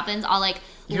something happens, I'll, like,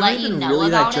 let you know really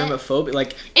about that it. germophobic.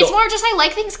 Like, It's more just I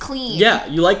like things clean. yeah,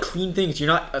 you like clean things. You're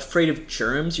not afraid of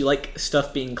germs. You like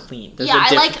stuff being clean. There's Yeah,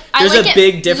 there's a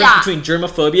big difference yeah. between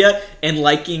germophobia and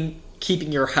liking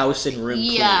keeping your house and room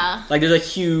Yeah. clean. Like, there's a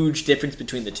huge difference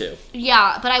between the two.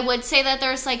 Yeah, but I would say that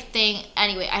there's, like,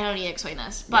 anyway, I don't need to explain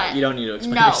this, but... Yeah, you don't need to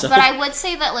explain no, yourself. but I would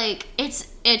say that, like, it's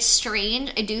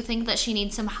strange. I do think that she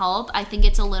needs some help. I think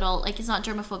it's a little, like, it's not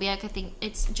germophobic. I think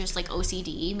it's just, like,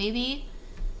 OCD, maybe.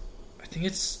 I think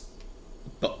it's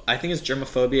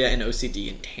germophobia and OCD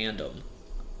in tandem.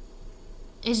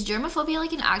 Is germophobia,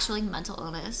 like, an actual, like, mental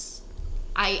illness?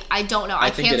 I don't know. I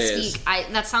think can't it is. speak.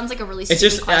 That sounds like a really It's stupid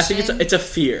just, question. I think it's a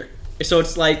fear. So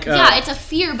it's like... yeah, it's a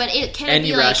fear, but it can any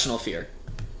be, like... rational fear.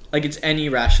 Like, it's any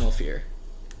rational fear.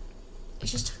 It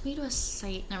just took me to a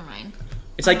site. Never mind.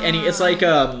 It's like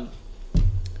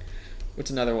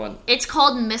what's another one? It's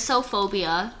called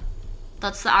misophobia.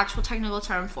 That's the actual technical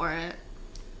term for it.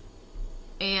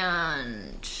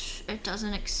 And it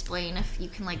doesn't explain if you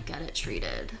can, like, get it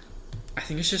treated. I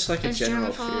think it's just like a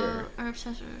general fear. Or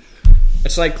obsessive?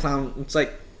 It's like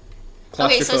claustrophobia.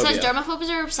 Okay, so it says germophobes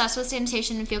are obsessed with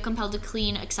sanitation and feel compelled to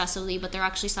clean excessively, but they're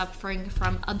actually suffering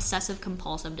from obsessive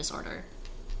compulsive disorder.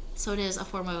 So it is a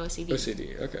form of OCD.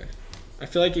 OCD, okay. I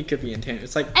feel like it could be intense.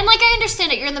 It's like... And, like, I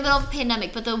understand it. You're in the middle of a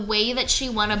pandemic, but the way that she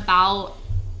went about...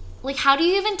 Like, how do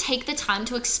you even take the time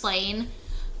to explain,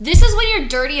 this is when you're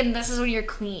dirty and this is when you're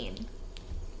clean?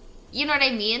 You know what I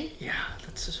mean? Yeah,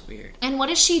 that's just weird. And what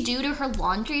does she do to her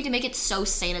laundry to make it so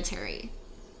sanitary?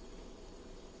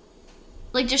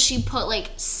 Like, does she put,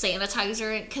 like,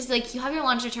 sanitizer in? Because, like, you have your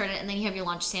laundry detergent and then you have your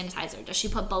laundry sanitizer. Does she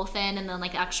put both in and then,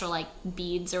 like, extra, like,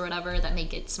 beads or whatever that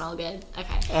make it smell good?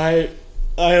 Okay.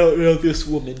 I don't know this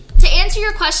woman. To answer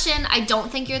your question, I don't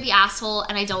think you're the asshole,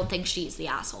 and I don't think she's the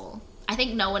asshole. I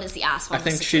think no one is the asshole. I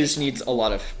think she just needs a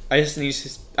lot of... I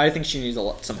think she needs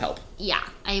some help. Yeah,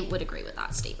 I would agree with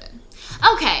that statement.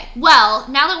 Okay, well,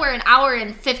 now that we're an hour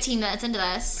and 15 minutes into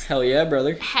this... Hell yeah,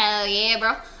 brother. Hell yeah,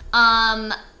 bro.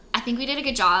 I think we did a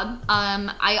good job.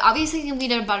 I obviously think we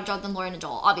did a better job than Lauren and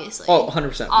Joel, obviously. Oh,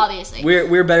 100%. Obviously.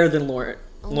 We're better than Lauren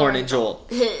and Joel.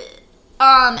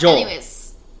 Joel. Anyways.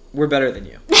 We're better than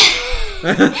you.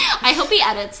 I hope he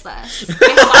edits this. I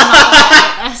hope I'm not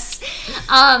gonna edit this.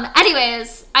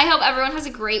 Anyways, I hope everyone has a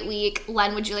great week.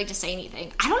 Len, would you like to say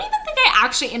anything? I don't even think I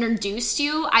actually introduced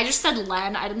you. I just said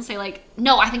Len. I didn't say, like...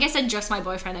 No, I think I said just my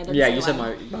boyfriend. I didn't say you Len. said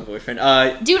my boyfriend.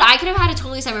 Dude, I could have had a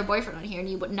totally separate boyfriend on here and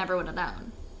you never would have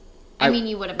known. I mean,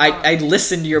 you would have known. I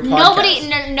listened to your podcast.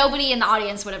 Nobody in the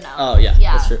audience would have known. Oh, yeah.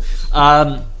 That's true.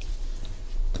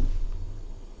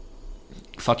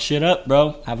 fuck shit up,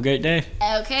 bro. Have a great day.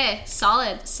 Okay,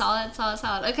 solid.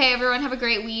 Okay, everyone, have a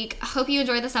great week. I hope you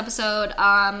enjoyed this episode.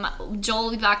 Joel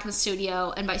will be back in the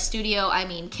studio, and by studio, I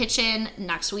mean kitchen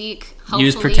next week. Hopefully.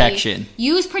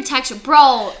 Use protection.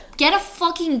 Bro, get a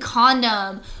fucking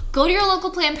condom. Go to your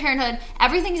local Planned Parenthood.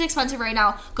 Everything's expensive right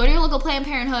now. Go to your local Planned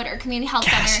Parenthood or community health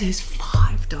Gas center. is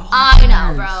 $5. I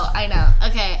know, bro. I know.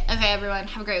 Okay, everyone.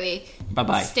 Have a great week.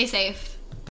 Bye-bye. Stay safe.